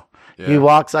him now. Yeah. He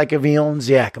walks like if he owns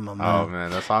Yakima, man. Oh,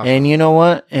 man, that's awesome. And you know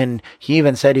what? And he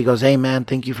even said, he goes, hey, man,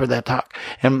 thank you for that talk.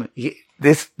 And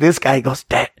this guy goes,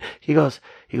 Dad, he goes,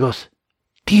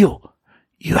 Tio,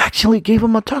 you actually gave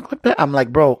him a talk like that? I'm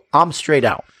like, bro, I'm straight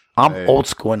out. I'm old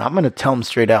school, and I'm going to tell him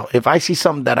straight out. If I see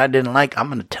something that I didn't like, I'm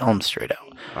going to tell him straight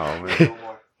out. Oh, man.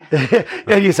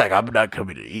 And he's like, I'm not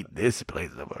coming to eat this place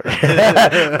no more.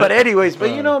 But anyways,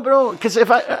 but you know, bro, because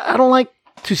if I don't like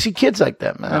to see kids like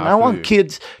that, man. I want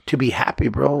kids to be happy,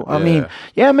 bro. I mean,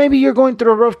 yeah, maybe you're going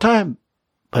through a rough time,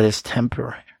 but it's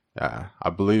temporary. Yeah, I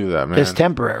believe that, man. It's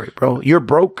temporary, bro. You're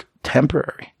broke,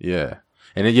 temporary. Yeah.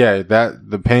 And that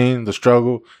the pain, the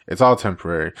struggle, it's all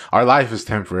temporary. Our life is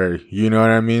temporary. You know what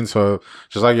I mean? So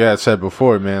just like you had said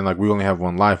before, man, like we only have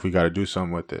one life. We got to do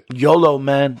something with it. YOLO,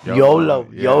 man.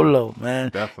 YOLO, man.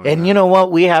 Definitely. And you know what?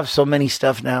 We have so many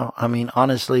stuff now. I mean,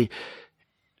 honestly,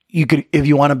 you could, if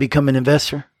you want to become an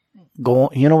investor,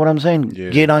 go, you know what I'm saying? Yeah.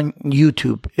 Get on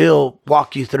YouTube. It'll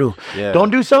walk you through. Yeah.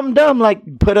 Don't do something dumb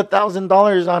like put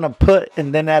 $1,000 on a put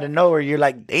and then out of nowhere you're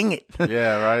like, dang it.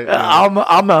 Yeah, right. I'm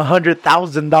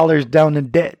 $100,000 down in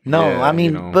debt. No, Yeah, I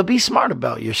mean, you know. but be smart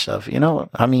about your stuff. You know,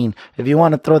 I mean, if you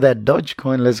want to throw that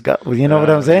Dogecoin, let's go. You know what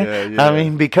I'm saying? yeah. I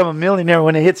mean, become a millionaire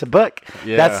when it hits $1.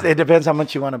 Yeah. It depends how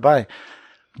much you want to buy.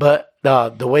 But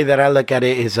the way that I look at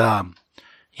it is,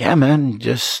 yeah, man,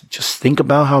 just think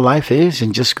about how life is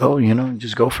and just go,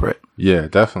 just go for it. Yeah,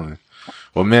 definitely.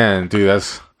 Well, man, dude,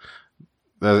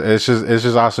 it's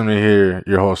just awesome to hear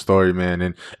your whole story,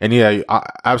 man. And yeah,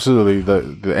 absolutely.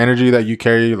 The energy that you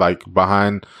carry, like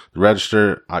behind the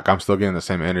register, like I'm still getting the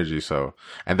same energy. So,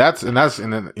 and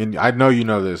I know you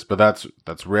know this, but that's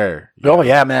rare. Oh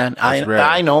yeah, man. Rare.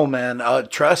 I know, man.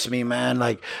 Trust me, man.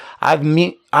 Like I've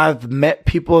met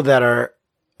people that are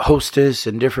hostess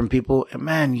and different people, and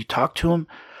man, you talk to them.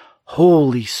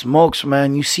 Holy smokes,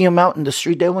 man. You see them out in the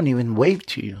street, they won't even wave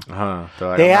to you.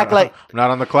 Like, they act like I'm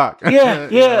not on the clock. Yeah.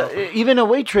 You know? Even a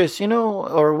waitress,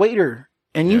 or a waiter.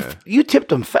 And you tipped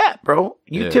them fat, bro.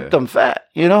 You tipped them fat,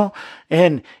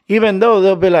 And even though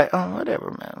they'll be like, oh,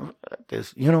 whatever, man.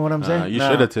 This, you know what I'm saying? You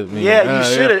should have tipped me. Yeah,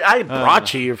 you should have. I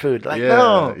brought you your food. Like,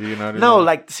 no. You know what I no, mean?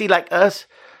 like, see, like us,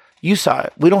 you saw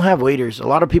it. We don't have waiters. A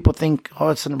lot of people think, oh,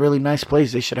 it's a really nice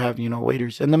place. They should have,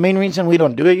 waiters. And the main reason we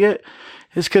don't do it yet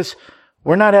is because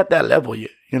we're not at that level yet,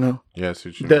 Yes,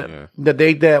 the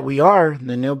day that we are,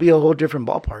 then it'll be a whole different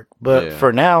ballpark. But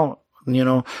for now,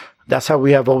 that's how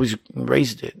we have always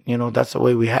raised it. That's the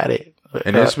way we had it.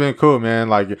 And it's been cool, man.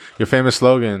 Like your famous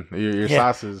slogan, your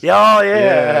sauces. Oh,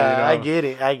 yeah. I get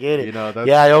it.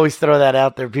 I always throw that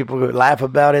out there. People laugh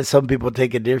about it. Some people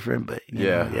take it different, but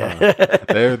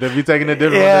they be taking it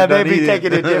different. Yeah, they be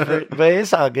taking it different, but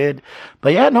it's all good.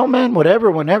 But yeah, no, man,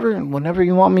 whenever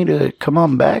you want me to come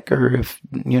on back, or if,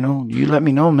 you let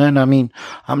me know, man. I mean,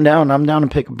 I'm down to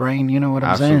pick a brain. You know what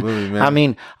I'm saying? Absolutely, man. I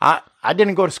mean, I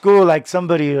didn't go to school like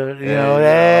somebody, but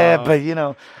I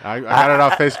got it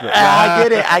off Facebook.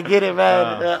 I get it,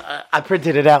 man. I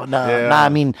printed it out. I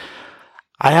mean,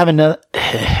 I have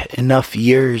enough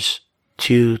years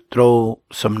to throw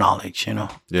some knowledge,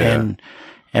 Yeah.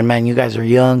 And man, you guys are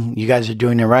young. You guys are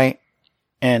doing it right.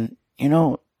 And,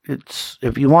 it's,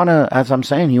 if you want to, as I'm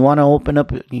saying, you want to open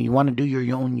up, you want to do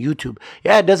your own YouTube.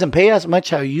 Yeah, it doesn't pay as much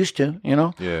how you used to,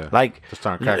 Yeah. Like, just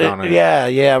trying to crack on it.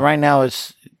 Yeah. Right now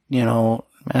it's,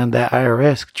 man, that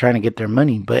IRS trying to get their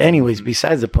money. But anyways,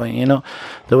 besides the point,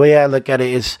 the way I look at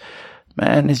it is,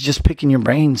 man, it's just picking your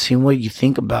brain, seeing what you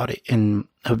think about it. And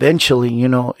eventually,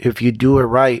 if you do it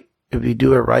right,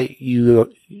 you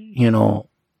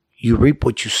reap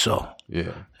what you sow.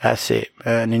 Yeah. That's it,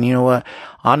 man. And you know what?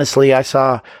 Honestly, I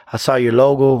saw your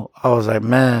logo. I was like,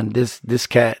 man, this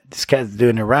cat's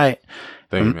doing it right.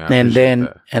 Thank you,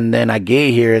 man. And then I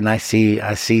get here and I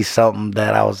see something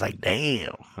that I was like,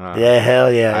 damn. Yeah,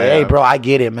 hell yeah. Hey, bro, I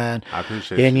get it, man. I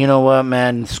appreciate it. And you know what,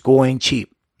 man? School ain't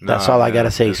cheap. That's all I got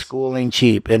to say. School ain't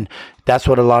cheap. And that's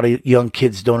what a lot of young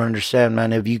kids don't understand,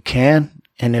 man. If you can,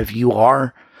 and if you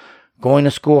are going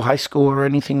to school, high school or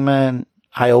anything, man,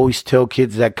 I always tell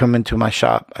kids that come into my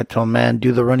shop, I tell them, man,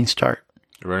 do the running start.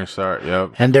 Running start,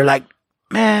 yep. And they're like,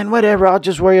 man, whatever. I'll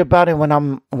just worry about it when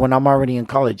I'm already in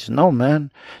college. No,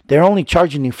 man. They're only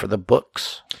charging you for the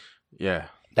books. Yeah.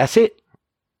 That's it.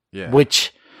 Yeah.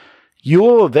 Which you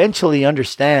will eventually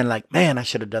understand, like, man, I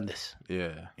should have done this.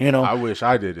 Yeah. I wish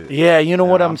I did it. Yeah, you know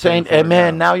what I'm saying? And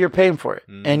man, now you're paying for it.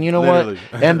 And you know literally.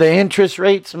 what? And the interest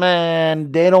rates,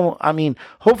 man,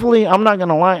 hopefully, I'm not going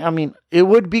to lie. I mean, it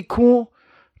would be cool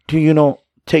to,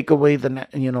 take away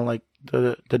the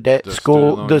debt,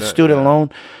 student loan.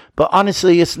 But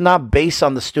honestly, it's not based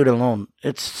on the student loan.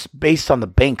 It's based on the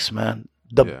banks, man.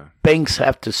 The banks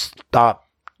have to stop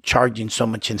charging so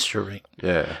much interest rate.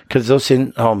 Yeah. Because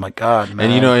oh my God,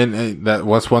 man. And that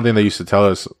what's one thing they used to tell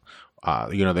us,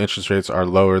 the interest rates are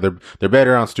lower. They're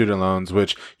better on student loans,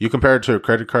 which you compare it to a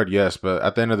credit card, yes, but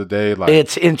at the end of the day, like,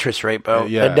 it's interest rate, bro.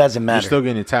 It doesn't matter. You're still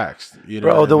getting taxed.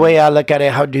 Bro, the way I look at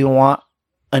it, how do you want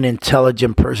an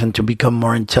intelligent person to become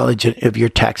more intelligent if you're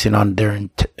taxing on their, And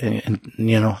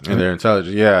they're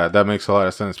intelligent. Yeah, that makes a lot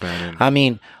of sense, man. And I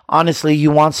mean, honestly,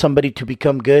 you want somebody to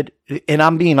become good. And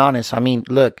I'm being honest. I mean,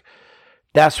 look,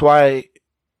 that's why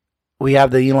we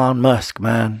have the Elon Musk,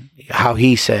 man, how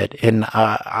he said. And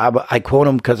I quote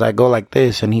him because I go like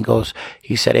this. And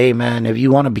he said, hey, man, if you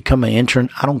want to become an intern,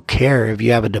 I don't care if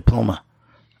you have a diploma.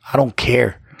 I don't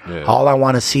care. Yeah. All I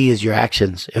want to see is your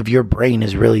actions. If your brain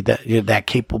is really that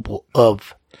capable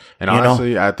of. And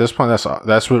honestly, at this point,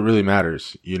 that's what really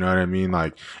matters. You know what I mean?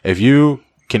 Like, if you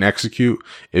can execute,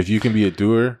 if you can be a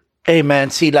doer. Hey,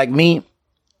 man, see, like me,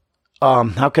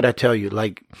 how could I tell you?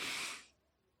 Like,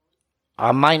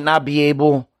 I might not be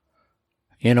able,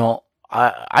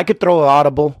 I could throw an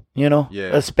audible, Yeah.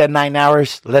 Let's spend 9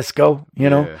 hours. Let's go,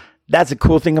 Yeah. That's a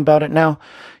cool thing about it now,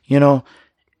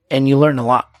 and you learn a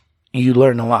lot.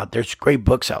 There's great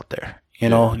books out there.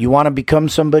 You want to become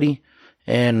somebody.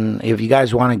 And if you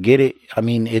guys want to get it, I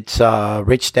mean, it's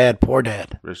Rich Dad, Poor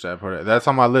Dad. Rich Dad, Poor Dad. That's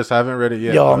on my list. I haven't read it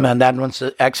yet. Yo, man, that one's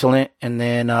excellent. And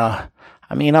then, I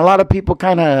mean, a lot of people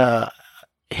kind of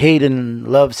hate and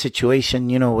love situation,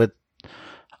 with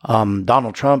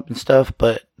Donald Trump and stuff.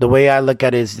 But the way I look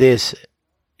at it is this.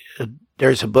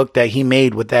 There's a book that he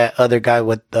made with that other guy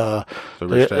with the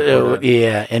Rich Dad, Poor Dad.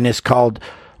 Yeah, and it's called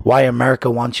Why America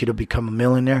Wants You to Become a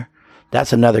Millionaire.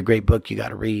 That's another great book you got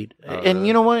to read. And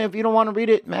you know what? If you don't want to read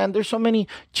it, man, there's so many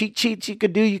cheat sheets you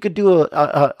could do. You could do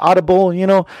a Audible,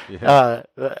 get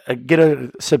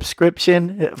a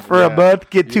subscription for a month,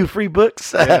 get 2 free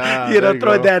books, throw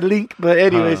that link. But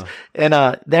anyways,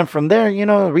 and then from there,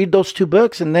 read those 2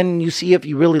 books and then you see if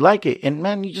you really like it. And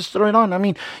man, you just throw it on. I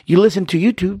mean, you listen to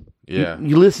YouTube. Yeah.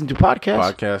 You listen to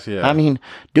podcasts. Podcasts, yeah. I mean,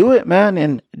 do it, man.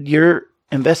 And you're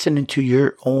investing into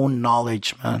your own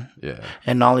knowledge, man. Yeah.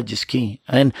 And knowledge is key.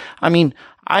 And I mean,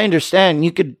 I understand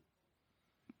you could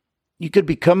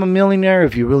become a millionaire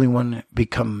if you really want to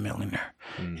become a millionaire.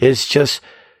 It's just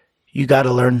you got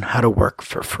to learn how to work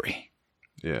for free.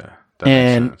 Yeah. That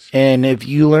makes sense. And if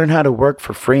you learn how to work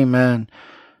for free, man,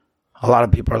 a lot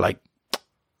of people are like,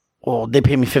 well, they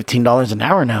pay me $15 an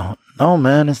hour now. No,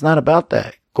 man, it's not about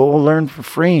that. Go learn for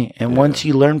free. And once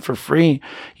you learn for free,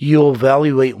 you'll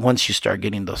evaluate once you start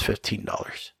getting those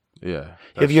 $15. Yeah.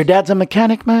 If your dad's a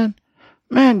mechanic, man,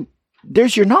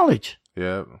 there's your knowledge.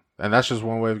 Yeah. And that's just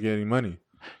one way of getting money.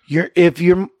 If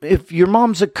your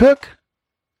mom's a cook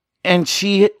and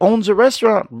she owns a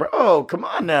restaurant, bro, come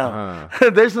on now.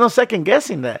 There's no second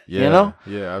guessing that, Yeah,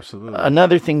 absolutely.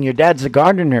 Another thing, your dad's a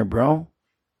gardener, bro.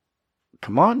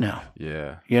 Come on now.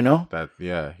 Yeah.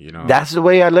 That's the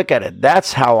way I look at it.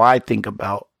 That's how I think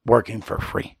about working for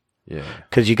free. Yeah.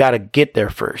 Because you got to get there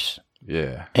first.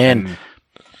 Yeah. And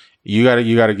you got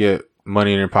to get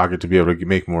money in your pocket to be able to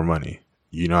make more money.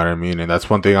 You know what I mean? And that's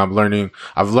one thing I'm learning.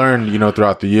 I've learned,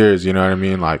 throughout the years, you know what I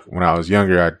mean? Like when I was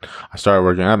younger, I started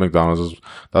working at McDonald's.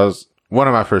 That was one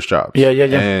of my first jobs. Yeah.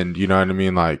 And you know what I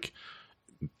mean? Like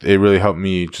it really helped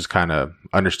me just kind of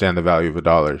understand the value of a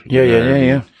dollar.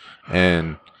 Yeah.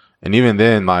 And even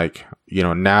then, like,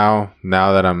 now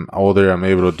that I'm older, I'm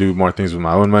able to do more things with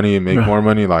my own money and make more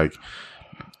money. Like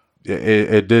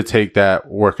it did take that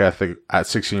work ethic at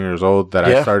 16 years old that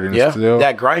I started to instill.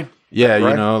 That grind. Yeah.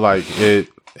 Like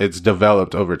it's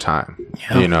developed over time,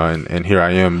 and here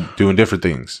I am doing different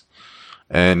things.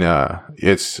 And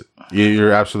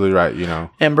you're absolutely right,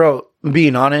 And bro,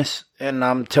 being honest, and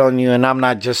I'm telling you, and I'm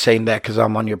not just saying that because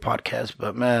I'm on your podcast,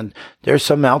 but man, there's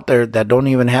some out there that don't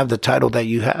even have the title that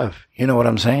you have. You know what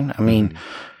I'm saying? I mean,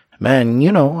 man,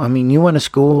 you went to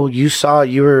school,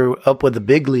 you were up with the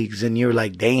big leagues and you were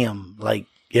like, damn, like,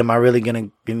 am I really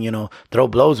going to, throw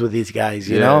blows with these guys,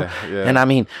 you know? Yeah. And I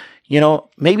mean,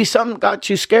 maybe something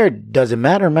got you scared. Doesn't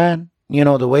matter, man.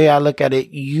 The way I look at it,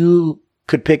 you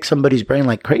could pick somebody's brain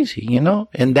like crazy,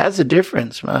 and that's the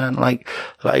difference, man. Like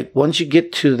once you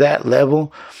get to that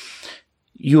level,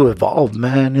 you evolve,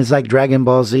 man. It's like Dragon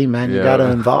Ball Z, man. You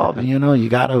gotta evolve, you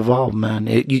gotta evolve, man.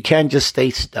 You can't just stay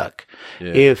stuck.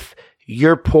 Yeah. If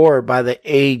you're poor by the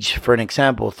age, for an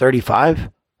example, 35,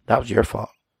 that was your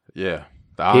fault. Yeah.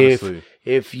 Honestly.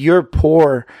 If you're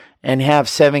poor and have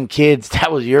 7 kids,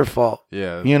 that was your fault.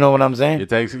 Yeah. You know what I'm saying? It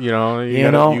takes, you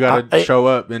gotta show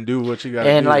up and do what you gotta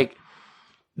do. And like,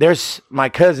 there's my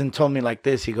cousin told me like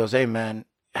this. He goes, hey, man,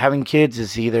 having kids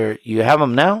is either you have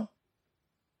them now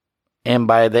and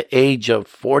by the age of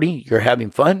 40, you're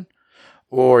having fun,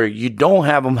 or you don't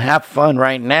have them, have fun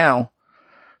right now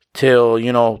till,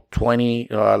 20,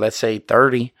 let's say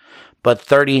 30, but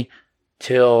 30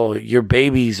 till your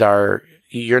babies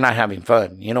you're not having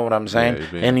fun. You know what I'm saying?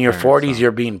 Yeah, in your 40s,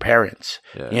 you're being parents,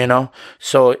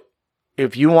 So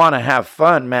if you want to have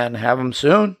fun, man, have them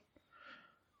soon.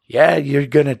 Yeah, you're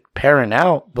going to parent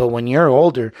out. But when you're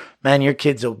older, man, your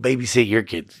kids will babysit your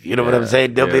kids. You know what I'm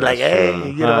saying? They'll be like, hey,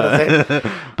 you know what I'm saying?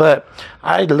 But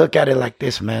I look at it like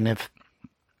this, man.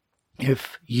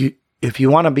 If you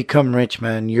want to become rich,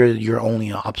 man, you're only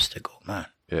an obstacle, man.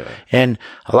 Yeah. And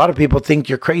a lot of people think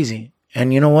you're crazy.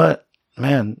 And you know what,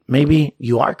 man, maybe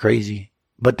you are crazy.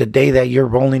 But the day that you're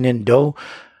rolling in dough,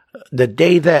 the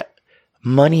day that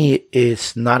money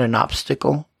is not an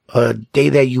obstacle, a day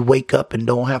that you wake up and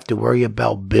don't have to worry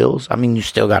about bills. I mean, you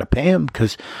still got to pay them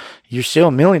because you're still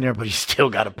a millionaire, but you still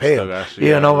got to pay them.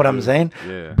 You know what I'm saying?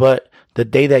 Yeah. But the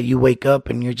day that you wake up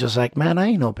and you're just like, man, I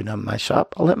ain't opening up my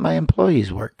shop. I'll let my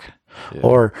employees work. Yeah.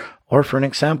 Or for an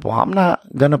example, I'm not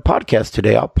going to podcast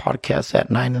today. I'll podcast at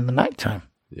 9 in the nighttime.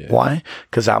 Yeah. Why?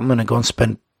 Because I'm going to go and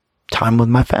spend time with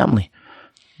my family.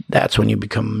 That's when you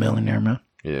become a millionaire, man.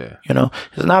 Yeah. You know,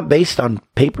 it's not based on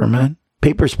paper, man.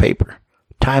 Paper's paper.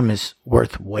 Time is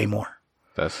worth way more.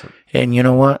 That's it. And you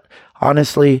know what?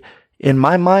 Honestly, in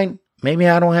my mind, maybe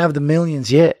I don't have the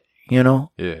millions yet, you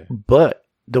know? Yeah. But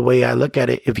the way I look at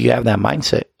it, if you have that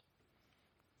mindset,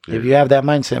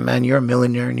 man, you're a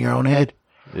millionaire in your own head.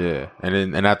 Yeah.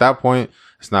 And at that point,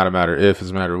 it's not a matter if,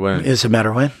 it's a matter when. It's a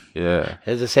matter when. Yeah.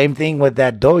 It's the same thing with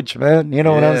that Doge, man. You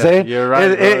know what I'm saying? You're right.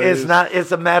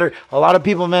 It's a matter. A lot of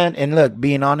people, man, and look,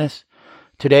 being honest,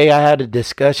 today I had a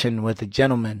discussion with a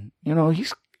gentleman. You know,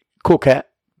 he's a cool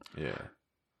cat. Yeah.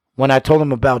 When I told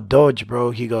him about Doge, bro,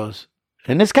 he goes,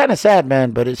 and it's kind of sad,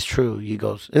 man, but it's true. He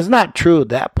goes, it's not true at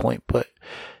that point, but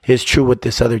it's true what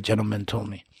this other gentleman told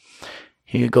me.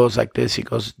 He goes like this. He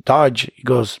goes, Doge, he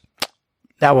goes,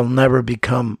 that will never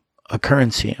become a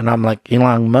currency. And I'm like,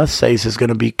 Elon Musk says it's going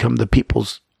to become the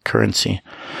people's currency.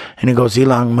 And he goes,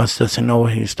 Elon Musk doesn't know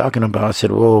what he's talking about. I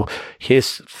said, well,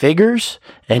 his figures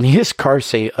and his cars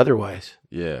say otherwise.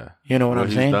 Yeah. You know what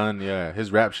I'm saying? Done, yeah.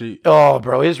 His rap sheet. Oh,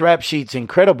 bro, his rap sheet's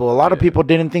incredible. A lot of people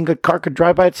didn't think a car could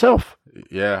drive by itself.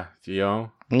 Yeah.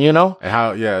 You know? And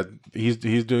how, he's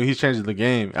changing the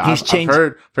game. I've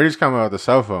heard he's coming out with a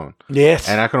cell phone. Yes.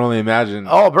 And I can only imagine.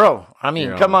 Oh, bro. I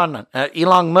mean, come on.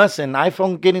 Elon Musk and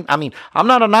iPhone I'm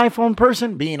not an iPhone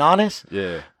person, being honest.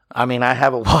 Yeah. I mean, I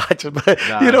have a watch, but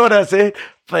you know what I'm saying?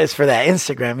 But it's for that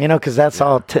Instagram, you know, because that's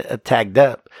all tagged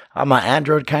up. I'm an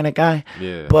Android kind of guy.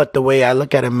 Yeah. But the way I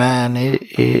look at it, man,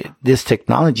 this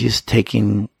technology is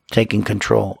taking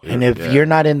control. Yeah, and if you're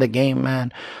not in the game,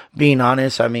 man, being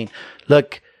honest, I mean,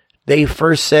 look, they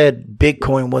first said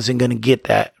Bitcoin wasn't going to get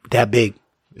that big.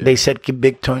 Yeah. They said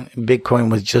Bitcoin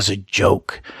was just a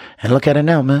joke. And look at it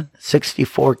now, man.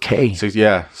 64K.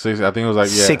 I think it was like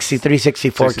 63,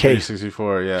 64K.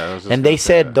 64, yeah. And they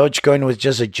said Dogecoin was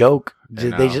just a joke.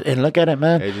 And look at it,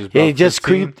 man. It just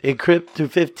creeped to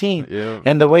 15. Yeah.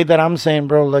 And the way that I'm saying,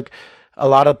 bro, look, a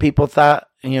lot of people thought,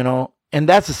 you know, and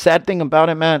that's the sad thing about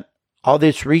it, man. All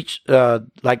this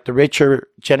like the richer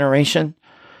generation,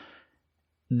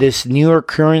 this newer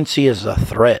currency is a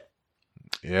threat.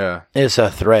 Yeah. It's a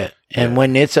threat. And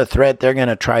when it's a threat, they're going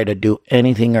to try to do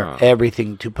anything or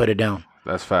everything to put it down.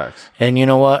 That's facts. And you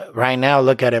know what? Right now,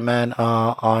 look at it, man,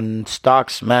 on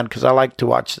stocks, man, because I like to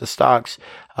watch the stocks.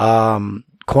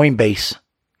 Coinbase.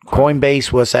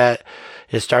 Coinbase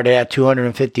it started at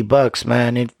 $250,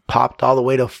 man. It popped all the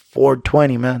way to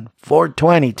 $420, man.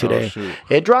 $420 today. Oh,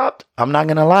 it dropped. I'm not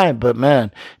going to lie, but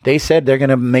man, they said they're going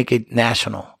to make it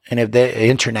national. And if they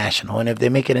international, and if they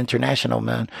make it international,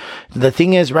 man, the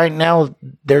thing is right now,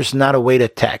 there's not a way to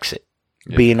tax it,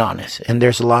 being honest. And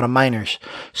there's a lot of miners.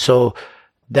 So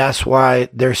that's why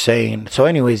they're saying, so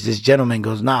anyways, this gentleman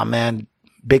goes, nah, man,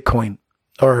 Bitcoin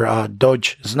or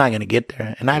Doge is not going to get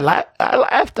there. And I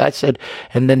laughed. I said,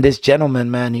 and then this gentleman,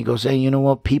 man, he goes, hey, you know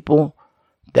what? People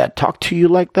that talk to you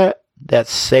like that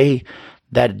say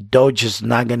that Doge is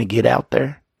not going to get out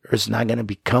there or it's not going to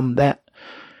become that.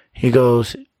 He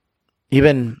goes,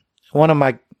 even one of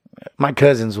my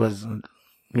cousins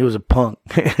he was a punk.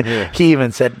 He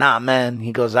even said, nah, man.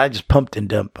 He goes, I just pumped and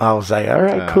dumped. I was like, all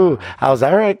right, cool. I was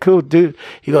like, all right, cool, dude.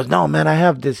 He goes, no, man, I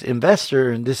have this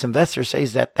investor, and this investor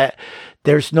says that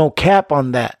there's no cap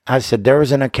on that. I said, there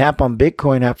wasn't a cap on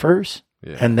Bitcoin at first,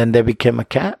 and then there became a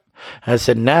cap. I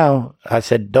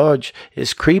said, Doge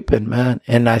is creeping, man.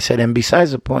 And I said, and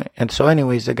besides the point. And so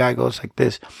anyways, the guy goes like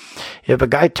this. If a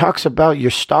guy talks about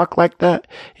your stock like that,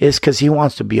 it's because he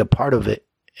wants to be a part of it.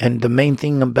 And the main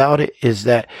thing about it is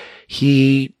that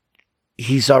he's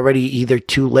already either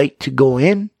too late to go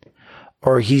in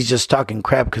or he's just talking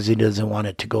crap because he doesn't want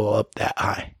it to go up that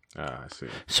high. I see.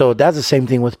 So that's the same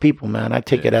thing with people, man. I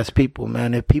take it as people,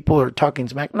 man. If people are talking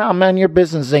smack, nah, man, your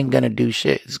business ain't gonna do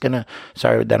shit. It's gonna.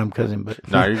 Sorry that I'm cussing, but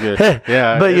no, you're good.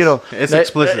 Yeah, but it's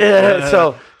explicit.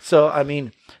 So I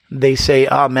mean, they say,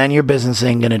 oh man, your business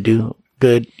ain't gonna do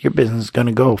good. Your business is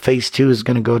gonna go. Phase 2 is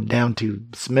gonna go down to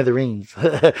smithereens,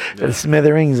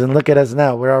 smithereens. And look at us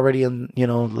now. We're already in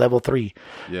level 3.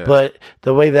 Yeah. But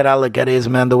the way that I look at it is,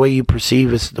 man, the way you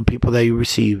perceive is the people that you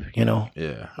receive.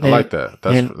 Yeah, I like that.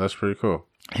 That's pretty cool.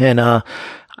 And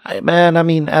I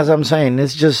mean, as I'm saying,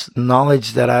 it's just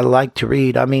knowledge that I like to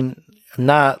read. I mean,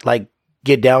 not like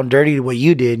get down dirty the way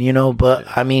you did,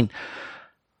 but I mean,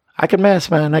 I can mess,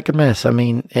 man. I can mess. I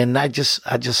mean, and I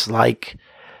just like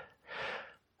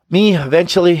me.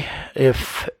 Eventually,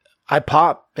 if I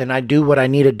pop and I do what I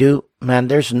need to do, man,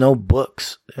 there's no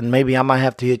books, and maybe I might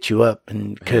have to hit you up,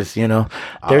 and because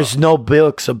there's no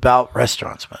books about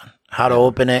restaurants, man. How to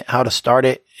open it, how to start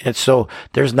it, and so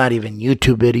there's not even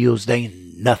YouTube videos. They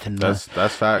ain't nothing. That's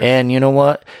fact. And you know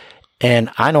what?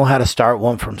 And I know how to start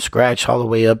one from scratch all the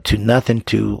way up to nothing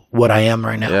to what I am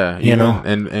right now. Yeah,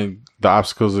 and the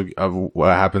obstacles of what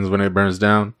happens when it burns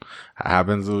down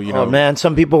happens. Oh man,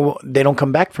 some people they don't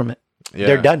come back from it. Yeah.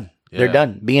 They're done. Yeah. They're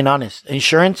done. Being honest,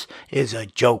 insurance is a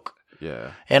joke.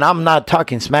 Yeah. And I'm not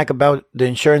talking smack about the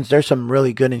insurance. There's some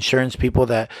really good insurance people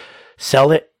that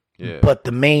sell it. Yeah. But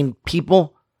the main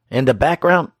people in the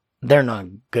background, they're not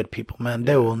good people, man.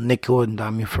 They will nickel and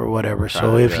dime you for whatever.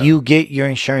 So if you get your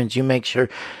insurance, you make sure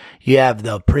you have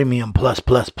the premium plus.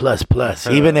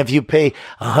 Even if you pay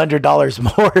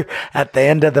 $100 more at the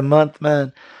end of the month,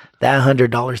 man, that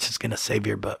 $100 is going to save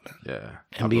your butt, man. Yeah.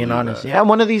 And being honest. Yeah,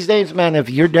 one of these days, man, if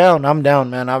you're down, I'm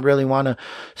down, man. I really want to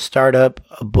start up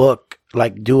a book,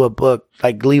 like do a book,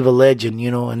 like leave a legend,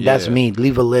 and that's me,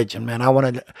 leave a legend, man. I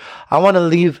want to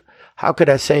leave, how could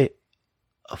I say,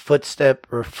 a footstep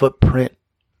or a footprint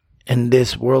in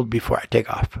this world before I take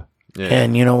off. Yeah.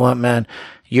 And you know what, man?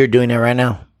 You're doing it right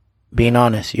now. Being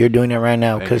honest, you're doing it right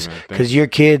now because your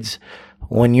kids,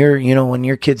 when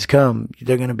your kids come,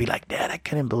 they're gonna be like, Dad, I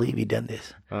couldn't believe he done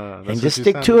this. And just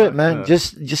stick to it, man.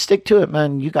 Just stick to it,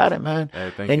 man. You got it, man.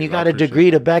 Hey, and you got a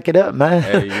degree to back it up, man.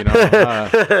 Hey,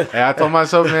 hey, I told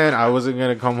myself, man, I wasn't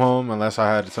gonna come home unless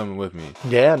I had something with me.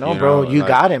 Yeah, no, bro, you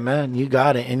got it, man. You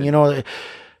got it. And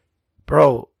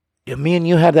bro, me and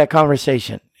you had that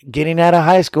conversation. Getting out of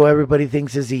high school, everybody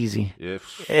thinks is easy.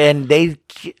 And they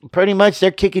pretty much,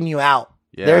 they're kicking you out.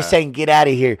 Yeah. They're saying, get out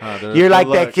of here. You're like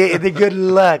luck. That kid, the good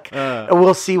luck.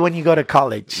 We'll see when you go to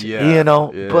college, Yeah.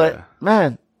 But,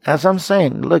 man, as I'm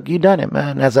saying, look, you done it,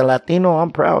 man. As a Latino, I'm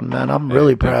proud, man. I'm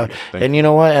really proud. Thank you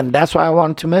know what? And that's why I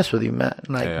wanted to mess with you, man.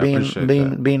 Like,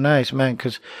 being nice, man.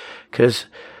 Because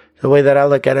the way that I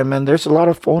look at it, man, there's a lot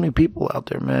of phony people out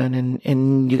there, man,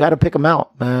 and you got to pick them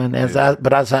out, man.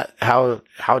 But as how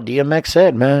DMX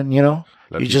said, man, you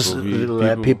just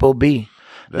let people be.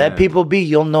 Let people be.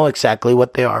 You'll know exactly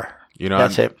what they are.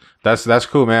 That's it. That's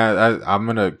cool, man. I'm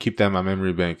gonna keep that in my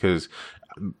memory bank because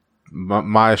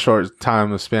my short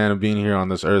time of span of being here on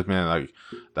this earth, man, like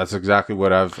that's exactly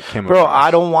what I've came. Bro, across.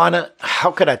 I don't want to. How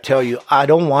could I tell you? I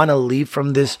don't want to leave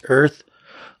from this earth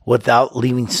without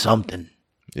leaving something.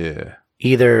 Yeah.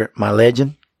 Either my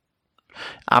legend.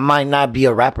 I might not be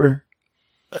a rapper.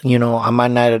 I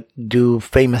might not do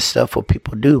famous stuff what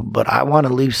people do, but I want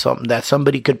to leave something that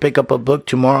somebody could pick up a book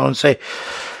tomorrow and say,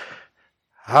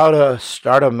 how to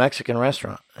start a Mexican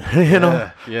restaurant,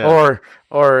 Yeah.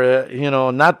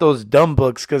 Or not those dumb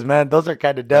books, because, man, those are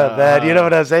kind of dumb, man. You know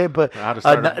what I'm saying? But I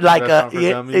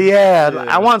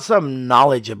want something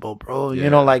knowledgeable, bro.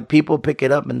 Yeah. Like people pick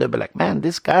it up and they'll be like, man,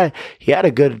 this guy, he had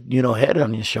a good, head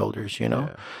on his shoulders,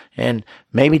 and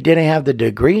maybe didn't have the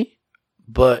degree,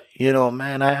 but,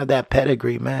 man, I have that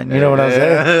pedigree, man. You know what I'm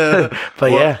saying?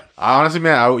 But honestly,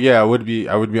 man, I would be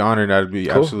honored. I'd be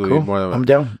absolutely more than I'm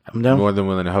down. More than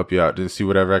willing to help you out and see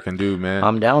whatever I can do, man.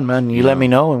 I'm down, man. You let me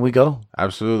know and we go.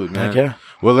 Absolutely, man. Yeah.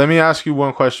 Well, let me ask you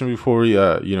one question before we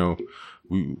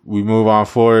we move on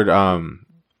forward.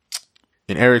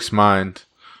 In Eric's mind,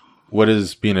 what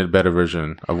does being a better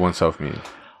version of oneself mean?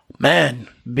 Man,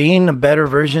 being a better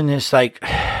version is like,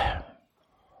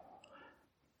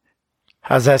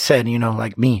 as I said,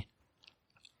 like me,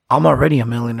 I'm already a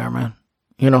millionaire, man.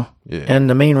 Yeah. And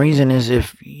the main reason is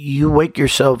if you wake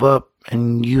yourself up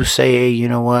and you say, hey, you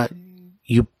know what,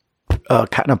 you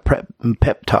kind of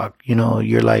pep talk,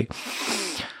 you're like,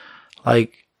 I'm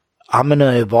going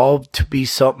to evolve to be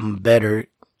something better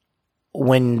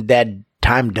when that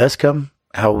time does come.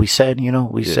 How we said,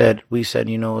 we said, it's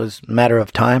a matter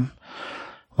of time.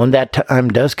 When that time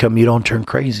does come, you don't turn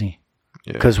crazy.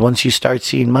 Because once you start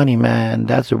seeing money, man,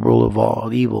 that's the rule of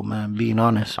all evil, man. Being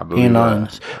honest. Being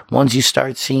honest. Once you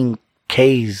start seeing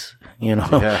K's, you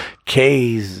know,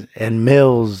 K's and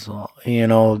mills, you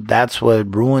know, that's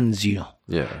what ruins you.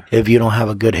 Yeah. If you don't have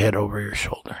a good head over your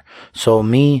shoulder. So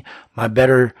me, my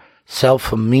better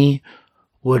self of me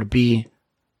would be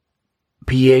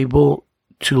able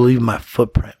to leave my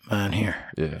footprint, man, here.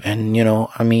 Yeah. And, you know,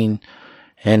 I mean,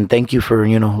 and thank you for,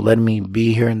 you know, letting me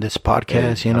be here in this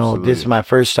podcast. You know, absolutely. This is my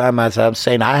first time, as I'm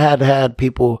saying. I had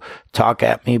people talk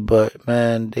at me, but,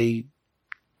 man, they,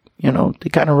 you know,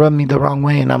 they kind of rub me the wrong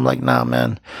way. And I'm like, nah,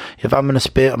 man, if I'm going to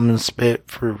spit, I'm going to spit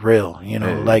for real. You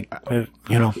know, like,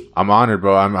 you know. I'm honored,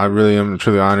 bro. I really am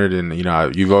truly honored. And, you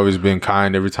know, you've always been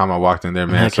kind every time I walked in there,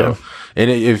 man. Heck so,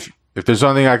 and if there's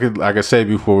something I could say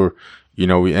before, you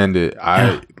know, we end it,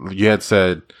 you had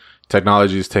said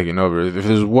technology is taking over. If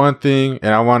there's one thing,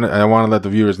 and I want to let the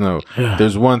viewers know,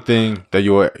 there's one thing that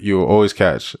you'll always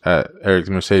catch at Eric's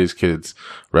Mercedes Kids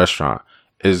restaurant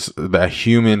is that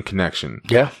human connection.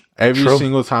 Yeah. Every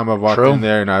single time I've walked in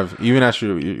there, and I've even at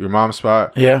your mom's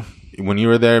spot. Yeah. When you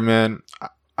were there, man,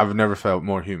 I've never felt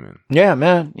more human. Yeah,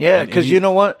 man. Yeah, because you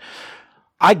know what?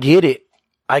 I get it.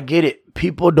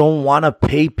 People don't want to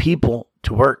pay people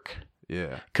to work.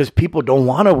 Yeah. Because people don't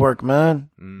want to work, man.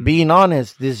 Being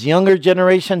honest, this younger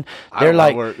generation, they're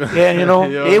like, yeah, you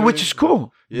know, which is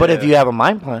cool. Yeah. But if you have a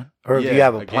mind plan, or if you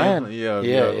have a plan,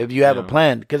 if you have a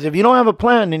plan, because if you don't have a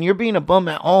plan and you're being a bum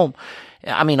at home,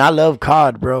 I mean, I love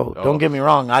COD, bro. Don't get me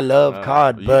wrong, I love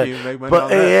COD, but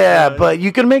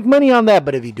you can make money on that.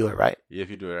 But if you do it right,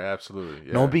 if you do it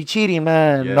absolutely, don't be cheating,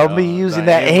 man. Don't be using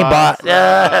that aimbot.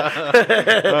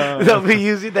 Don't be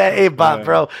using that aimbot,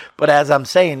 bro. But as I'm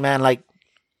saying, man, like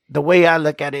the way I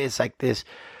look at it is like this.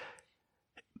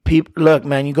 People, look,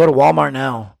 man, you go to Walmart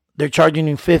now, they're charging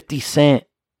you 50 cents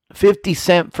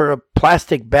for a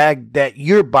plastic bag that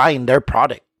you're buying their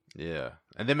product. Yeah.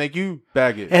 And they make you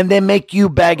bag it.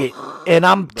 And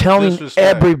I'm telling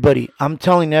everybody,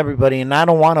 and I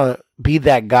don't want to be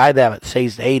that guy that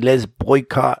says, hey, let's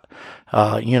boycott,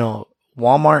 you know,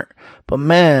 Walmart. But,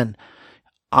 man,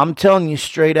 I'm telling you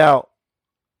straight out,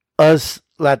 us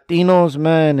Latinos,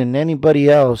 man, and anybody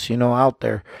else, you know, out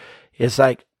there, it's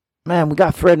like, man, we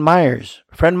got Fred Meyers.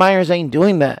 Fred Meyers ain't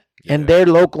doing that. Yeah. And they're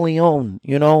locally owned,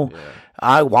 you know.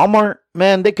 Yeah. Walmart,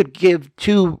 man, they could give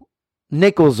 2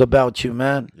 nickels about you,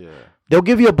 man. Yeah. They'll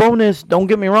give you a bonus. Don't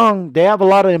get me wrong. They have a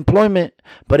lot of employment.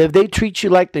 But if they treat you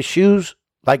like the shoes,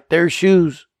 like their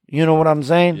shoes, you know what I'm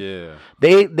saying? Yeah.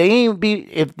 They ain't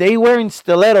be, if they wearing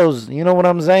stilettos, you know what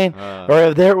I'm saying? Or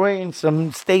if they're wearing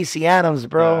some Stacey Adams,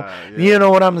 bro, you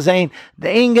know what I'm saying?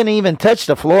 They ain't going to even touch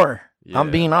the floor. Yeah. I'm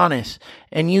being honest.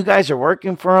 And you guys are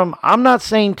working for them. I'm not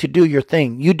saying to do your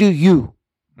thing. You do you.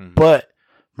 Mm-hmm. But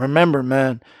remember,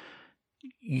 man,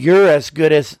 you're as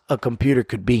good as a computer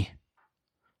could be.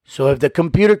 So if the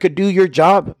computer could do your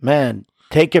job, man,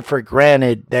 take it for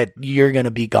granted that you're going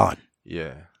to be gone.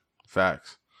 Yeah.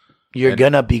 Facts. You're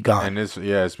going to be gone. And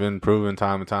it's been proven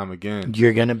time and time again.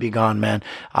 You're going to be gone, man.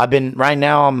 Right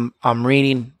now I'm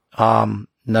reading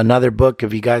another book.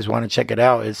 If you guys want to check it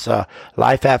out, it's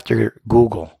Life After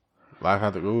Google. Life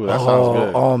After Google. That sounds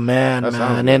good. Oh, man.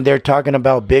 And they're talking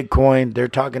about Bitcoin. They're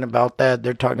talking about that.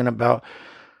 They're talking about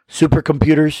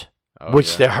supercomputers,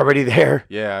 which they're already there.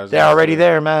 Yeah, they're already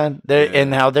there, man.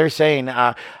 And how they're saying,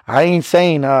 I ain't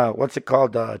saying what's it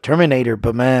called, Terminator,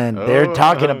 but man, they're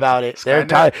talking about it.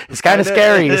 It's kind of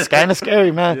scary. It's kind of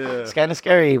scary, man. Yeah. It's kind of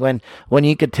scary when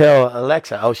you could tell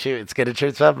Alexa, oh shoot, it's gonna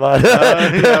turn something on.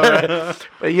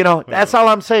 But you know, that's all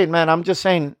I'm saying, man. I'm just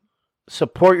saying,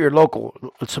 support your local,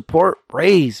 support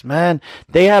Raise, man.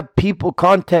 They have people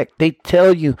contact. They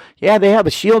tell you, yeah, they have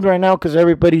a shield right now because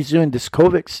everybody's doing this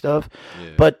COVID stuff. Yeah.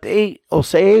 But they will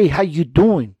say, hey, how you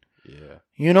doing? Yeah.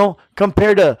 You know,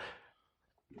 compared to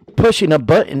pushing a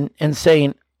button and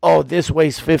saying, oh, this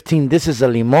weighs 15. This is a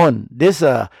limon. This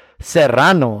a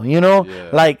serrano. You know,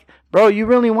 like, bro, you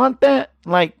really want that?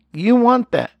 Like, you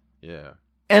want that? Yeah.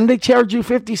 And they charge you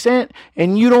 50 cents,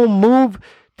 and you don't move.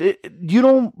 You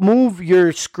don't move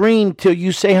your screen till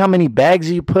you say how many bags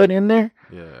you put in there.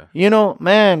 Yeah. You know,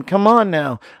 man, come on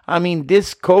now. I mean,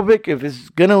 this COVID, if it's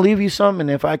going to leave you something,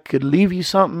 if I could leave you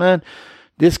something, man,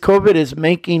 this COVID is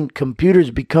making computers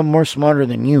become more smarter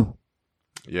than you.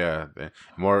 Yeah.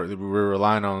 We're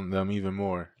relying on them even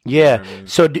more. Yeah. You know what I mean?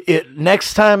 So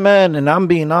next time, man, and I'm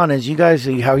being honest, you guys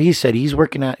see how he said he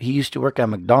used to work at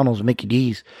McDonald's, Mickey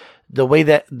D's. The way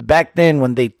that back then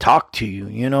when they talk to you,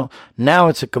 you know, now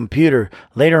it's a computer.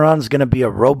 Later on, it's going to be a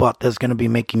robot that's going to be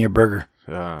making your burger.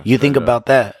 Yeah, you think about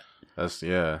that.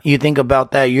 You think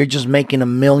about that. You're just making a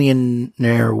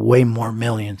millionaire way more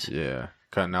millions. Yeah.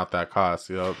 cutting out that cost.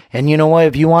 Yep. And you know what?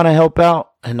 If you want to help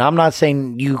out, and I'm not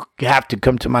saying you have to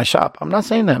come to my shop. I'm not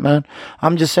saying that, man.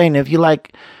 I'm just saying if you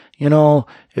like,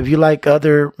 if you like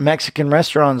other Mexican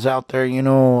restaurants out there,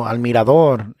 Al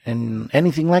Mirador and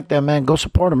anything like that, man, go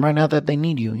support them right now that they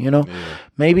need you, Yeah.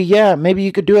 Maybe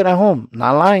you could do it at home.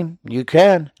 Not lying. You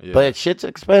can. Yeah. But shit's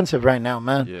expensive right now,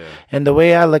 man. Yeah. And the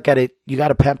way I look at it, you got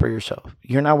to pamper yourself.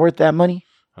 You're not worth that money.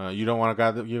 You don't want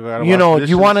to you gotta You wash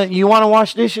dishes? you want to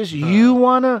wash dishes. You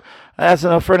want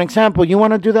to, for an example, you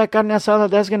want to do that carne asada.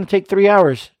 That's going to take 3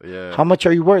 hours. Yeah. How much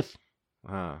are you worth?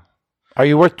 Are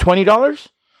you worth $20?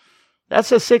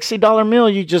 That's a $60 meal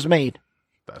you just made.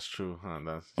 That's true, huh?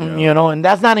 And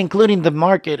that's not including the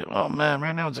market. Oh man,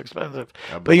 right now it's expensive.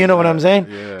 But you know what I'm saying?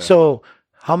 Yeah. So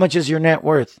how much is your net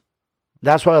worth?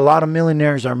 That's why a lot of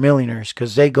millionaires are millionaires,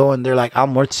 because they go and they're like,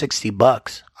 I'm worth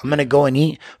 $60. I'm going to go and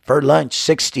eat for lunch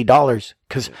 $60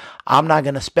 because I'm not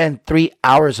going to spend 3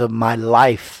 hours of my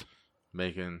life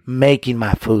making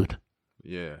my food.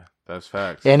 Yeah, that's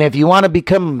facts. And if you want to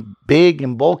become big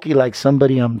and bulky like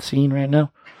somebody I'm seeing right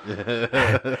now,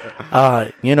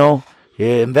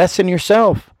 invest in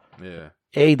yourself. Yeah.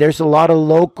 Hey, there's a lot of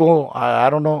local,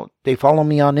 I don't know, they follow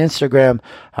me on Instagram.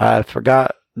 I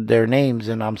forgot their names,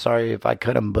 and I'm sorry if I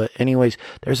cut them, but anyways,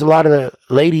 there's a lot of the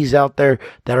ladies out there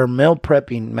that are meal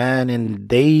prepping, man, and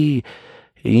they,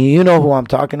 who I'm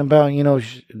talking about,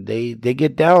 they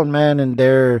get down, man, and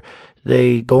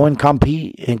they go and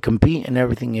compete and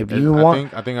everything. If you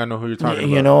want, I think I know who you're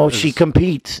talking about. She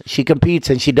competes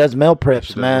and she does meal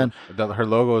preps, man. Her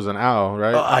logo is an owl,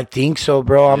 right? I think so,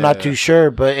 bro. I'm not too sure,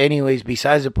 but anyways,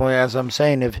 besides the point, as I'm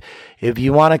saying, if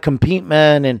you want to compete,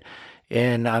 man,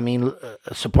 and I mean,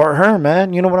 support her,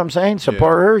 man. You know what I'm saying?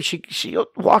 Support her. She'll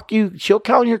walk you. She'll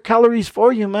count your calories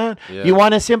for you, man. Yeah. You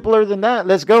want it simpler than that?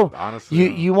 Let's go.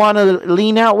 Honestly, you want to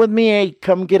lean out with me? Hey,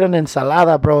 come get an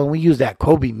ensalada, bro. And we use that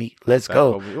Kobe meat. Let's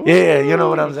go. Yeah, you know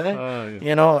what I'm saying?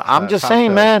 I'm just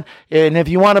saying, man. And if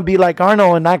you want to be like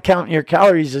Arnold and not count your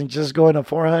calories and just go in a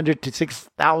 400 to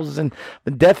 6,000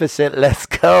 deficit, let's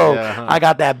go. Yeah. I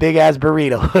got that big ass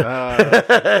burrito.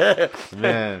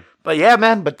 Man. But yeah,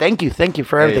 man. But thank you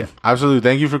for everything. Hey, absolutely,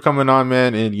 thank you for coming on,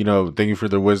 man, and thank you for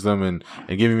the wisdom and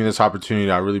giving me this opportunity.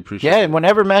 I really appreciate it. Yeah, and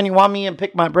whenever, man, you want me and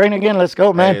pick my brain again, let's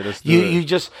go, man. Hey, let's do you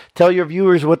just tell your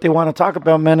viewers what they want to talk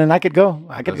about, man, and I could go,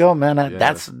 man.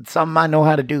 That's something I know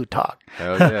how to do. Talk.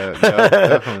 Hell yeah,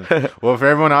 definitely. Well, for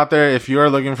everyone out there, if you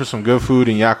are looking for some good food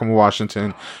in Yakima,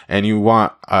 Washington, and you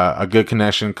want a good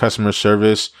connection, customer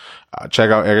service,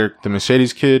 check out Eric the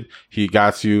Mercedes Kid. He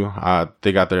got you.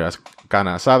 They got their carne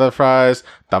asada fries,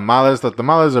 tamales. The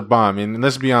tamales are bomb. I mean,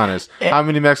 let's be honest. How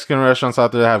many Mexican restaurants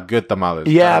out there have good tamales?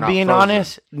 Yeah, being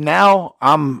honest, now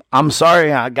I'm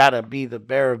sorry. I gotta be the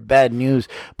bearer of bad news,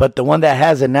 but the one that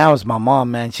has it now is my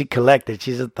mom, man. She collected.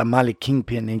 She's a tamale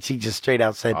kingpin, and she just straight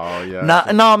out said, "Oh yeah."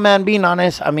 No, man. Being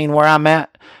honest, I mean, where I'm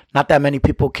at, not that many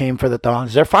people came for the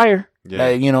tamales. They're fire.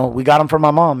 Yeah. We got them for my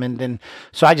mom, and then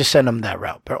so I just sent them that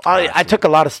route. But I took a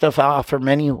lot of stuff off her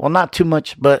menu. Well, not too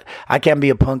much, but I can't be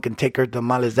a punk and take her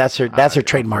tamales. That's her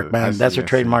trademark, man. That's her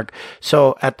trademark.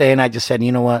 So at the end, I just said,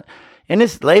 you know what? And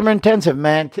it's labor intensive,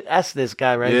 man. Ask this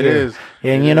guy right here. It is.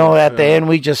 And at the end,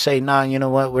 we just say, nah, you know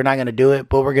what? We're not gonna do it,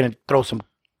 but we're gonna throw some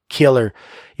killer.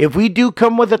 If we do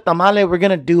come with a tamale, we're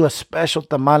gonna do a special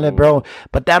tamale, bro.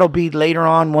 But that'll be later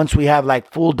on once we have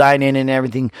like full dine-in and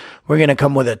everything. We're gonna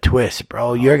come with a twist,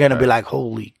 bro. You're gonna be like,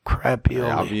 holy crap,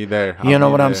 I'll be there. You know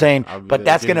what I'm saying? But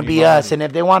that's gonna be us. And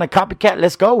if they want a copycat,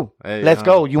 let's go. Let's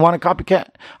go. You want a copycat?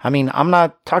 I mean, I'm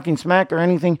not talking smack or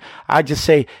anything. I just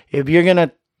say if you're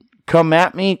gonna come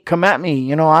at me.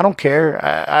 I don't care.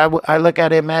 I look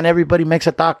at it, man. Everybody makes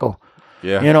a taco.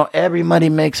 Yeah. Everybody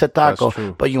makes a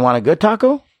taco. But you want a good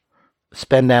taco?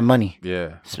 Spend that money.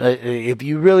 Yeah. If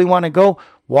you really want to go,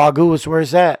 Wagyu is where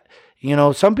it's at.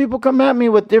 Some people come at me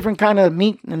with different kind of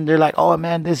meat and they're like, oh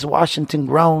man, this is Washington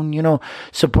grown,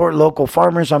 support local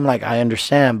farmers. I'm like, I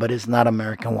understand, but it's not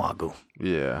American Wagyu.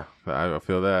 Yeah. I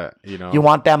feel that, You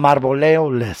want that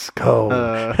marboleo? Let's go.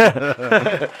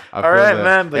 All right,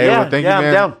 man. But thank you, man.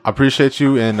 I'm down. I appreciate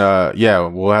you. And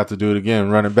we'll have to do it again,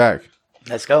 run it back.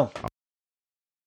 Let's go.